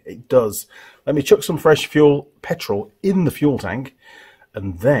 Andy. It does. Let me chuck some fresh petrol in the fuel tank,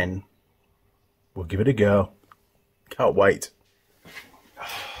 and then we'll give it a go. Can't wait.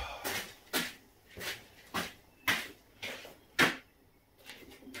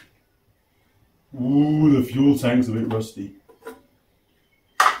 Ooh, the fuel tank's a bit rusty.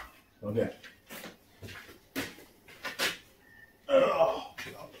 Okay. Oh,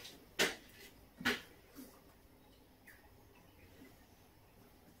 God.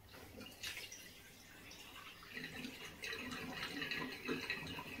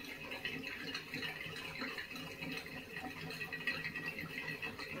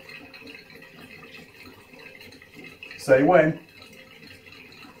 Say when.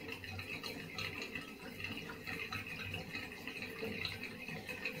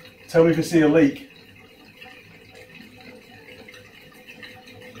 Tell me if you see a leak.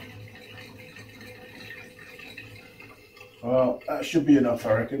 Well, that should be enough,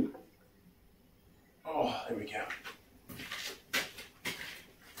 I reckon. Oh, there we go.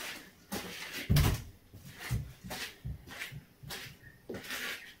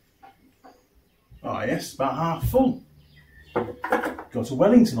 Oh yes, about half full. Got a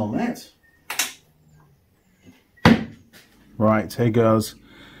Wellington on that. Right, here goes.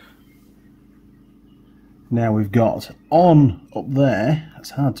 Now we've got on up there,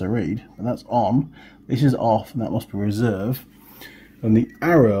 that's hard to read, but that's on. This is off, and that must be reserve. And the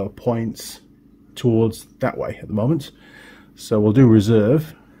arrow points towards that way at the moment. So we'll do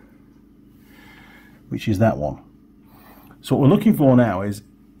reserve, which is that one. So what we're looking for now is,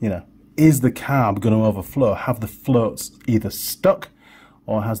 is the carb going to overflow? Have the floats either stuck,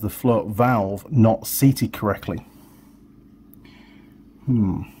 or has the float valve not seated correctly?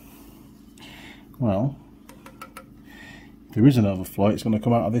 Well, if there is an overflow, it's going to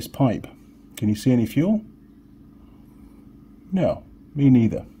come out of this pipe. Can you see any fuel? No, me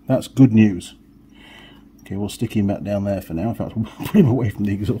neither. That's good news. Okay, we'll stick him back down there for now. In fact, we'll put him away from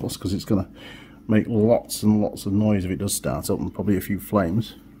the exhaust because it's going to make lots and lots of noise if it does start up, and probably a few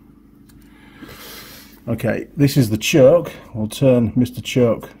flames. Okay, this is the choke. We'll turn Mr.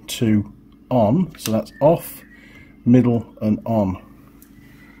 Choke to on. So that's off, middle and on.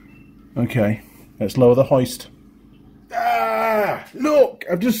 Okay, Let's lower the hoist. Ah, look,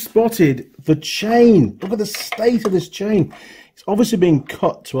 I've just spotted the chain. Look at the state of this chain. It's obviously been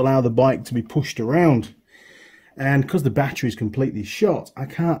cut to allow the bike to be pushed around. And because the battery is completely shot, I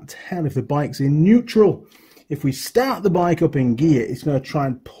can't tell if the bike's in neutral. If we start the bike up in gear, it's going to try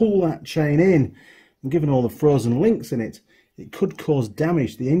and pull that chain in. And given all the frozen links in it, it could cause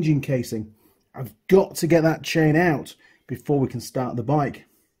damage to the engine casing. I've got to get that chain out before we can start the bike.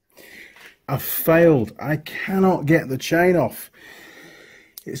 I've failed. I cannot get the chain off.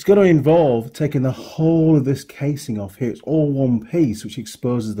 It's going to involve taking the whole of this casing off here. It's all one piece, which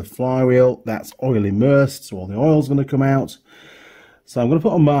exposes the flywheel. That's oil immersed, so all the oil's going to come out. So I'm going to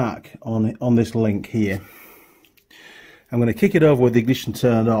put a mark on this link here. I'm going to kick it over with the ignition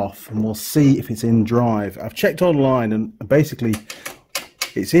turned off, and we'll see if it's in drive. I've checked online, and basically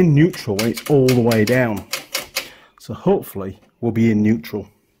it's in neutral when it's all the way down. So hopefully we'll be in neutral.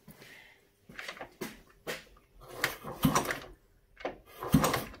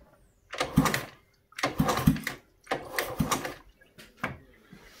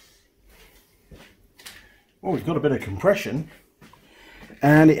 Well, we've got a bit of compression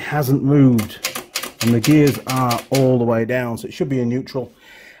and it hasn't moved, and the gears are all the way down, so it should be in neutral.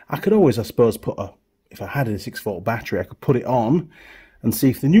 I could always, I suppose, if I had a 6-volt battery, I could put it on and see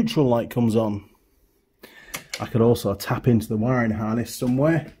if the neutral light comes on. I could also tap into the wiring harness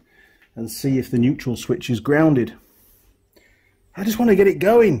somewhere and see if the neutral switch is grounded. I just want to get it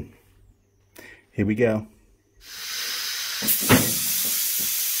going. Here we go.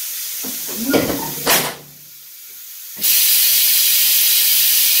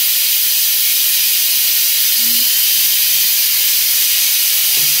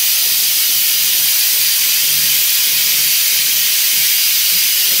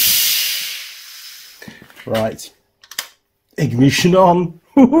 Right, ignition on.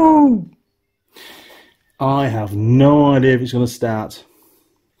 Woohoo! I have no idea if it's going to start.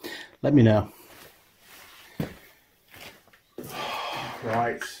 Let me know.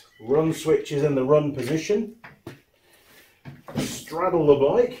 Right, run switch is in the run position. Straddle the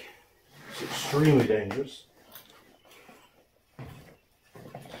bike. It's extremely dangerous.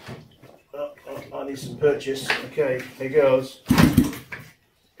 Oh, I need some purchase. Okay, here goes. In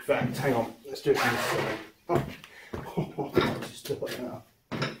fact, hang on, let's do it from this side. Oh, just do it now.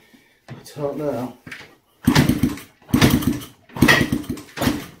 I don't know.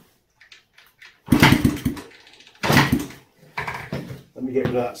 Let me get rid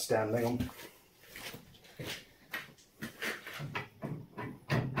of that stand, hang on.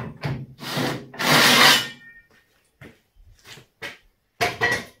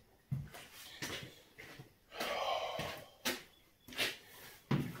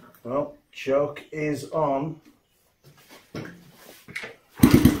 Well, choke is on.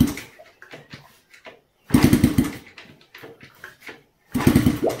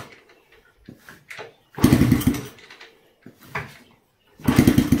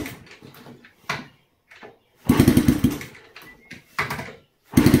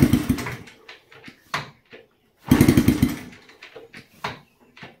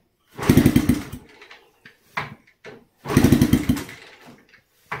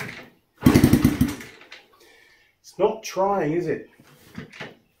 It's not trying, is it?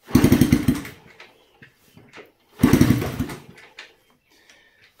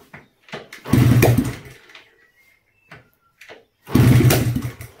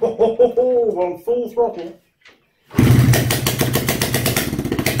 On full throttle.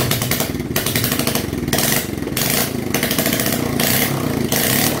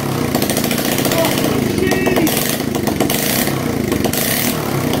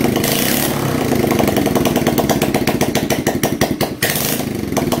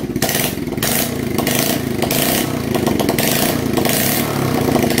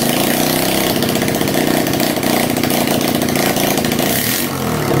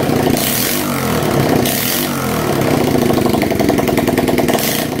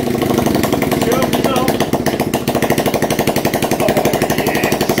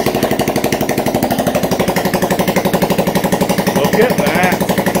 Look at that.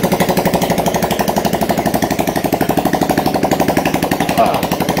 Ah.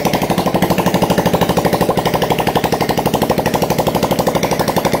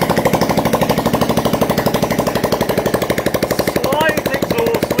 Slides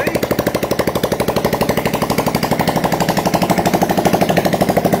exhaustly.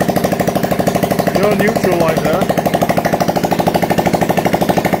 No neutral like that.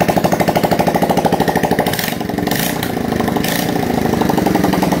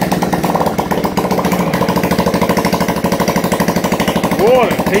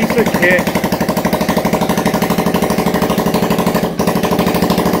 What a piece of kit.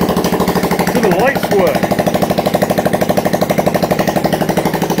 the lights work.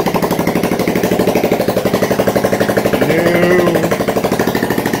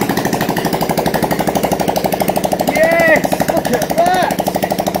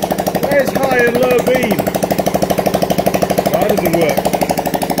 High and low beam. That doesn't work.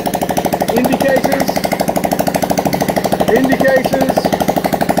 Indicators. Indicators.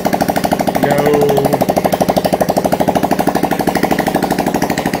 No.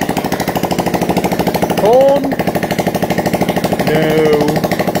 Horn. No.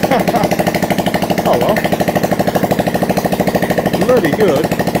 Oh well. Bloody good.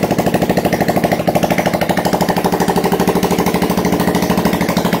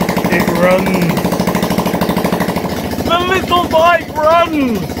 It runs. The little bike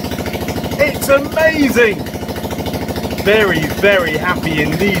runs. It's amazing. Very, very happy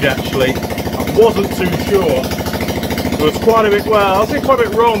indeed actually. I wasn't too sure. It was quite a bit, well, I'll say quite a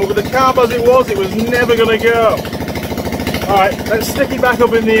bit wrong, but with the carb as it was never going to go. Alright, let's stick it back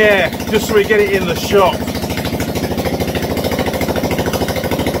up in the air, just so we get it in the shot.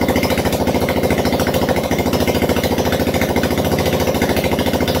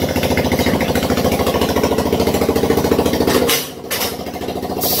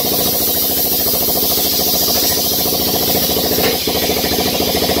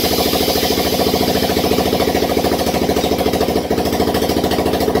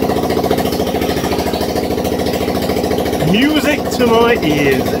 Music to my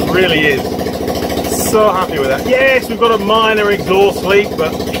ears, it really is. So happy with that. Yes, we've got a minor exhaust leak,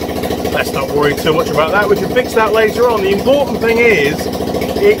 but let's not worry too much about that. We can fix that later on. The important thing is,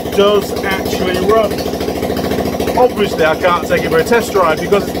 it does actually run. Obviously, I can't take it for a test drive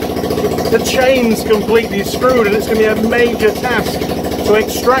because the chain's completely screwed and it's going to be a major task to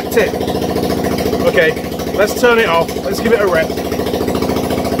extract it. Okay, let's turn it off. Let's give it a rest.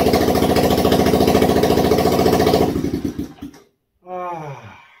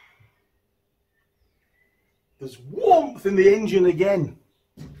 There's warmth in the engine again.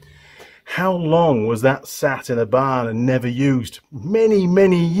 How long was that sat in a barn and never used? Many,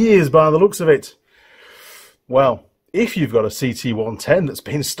 many years by the looks of it. Well, if you've got a CT110 that's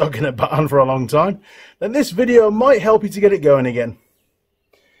been stuck in a barn for a long time, then this video might help you to get it going again.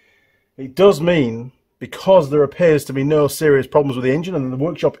 It does mean, because there appears to be no serious problems with the engine and the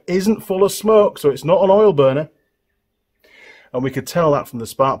workshop isn't full of smoke, so it's not an oil burner, and we could tell that from the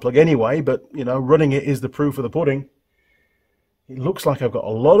spark plug anyway, but, you know, running it is the proof of the pudding. It looks like I've got a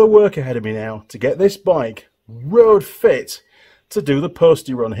lot of work ahead of me now to get this bike road fit to do the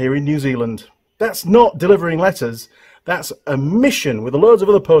Postie run here in New Zealand. That's not delivering letters, that's a mission with loads of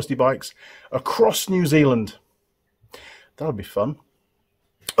other Postie bikes across New Zealand. That'll be fun.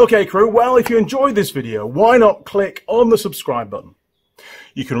 Okay, crew, well, if you enjoyed this video, why not click on the subscribe button?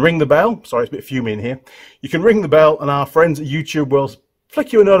 You can ring the bell. Sorry, it's a bit fumey in here. You can ring the bell and our friends at YouTube will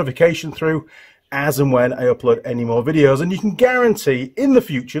flick you a notification through as and when I upload any more videos. And you can guarantee in the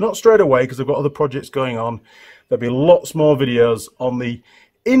future, not straight away because I've got other projects going on, there'll be lots more videos on the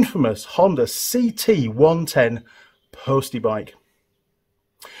infamous Honda CT110 Postie bike.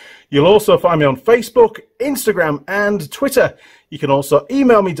 You'll also find me on Facebook, Instagram and Twitter. You can also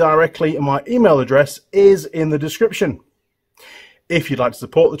email me directly and my email address is in the description. If you'd like to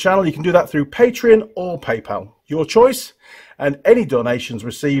support the channel, you can do that through Patreon or PayPal. Your choice. And any donations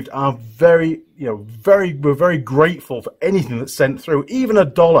received are we're very grateful for anything that's sent through. Even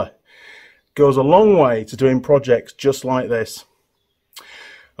 $1 goes a long way to doing projects just like this.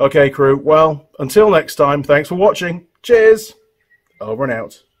 Okay, crew. Well, until next time, thanks for watching. Cheers. Over and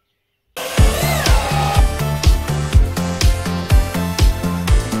out.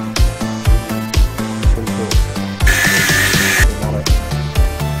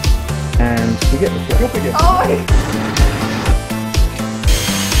 And we get the flip up again. Oh!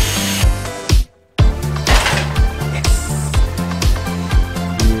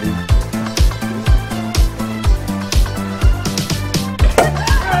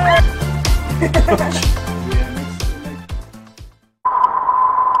 Yes.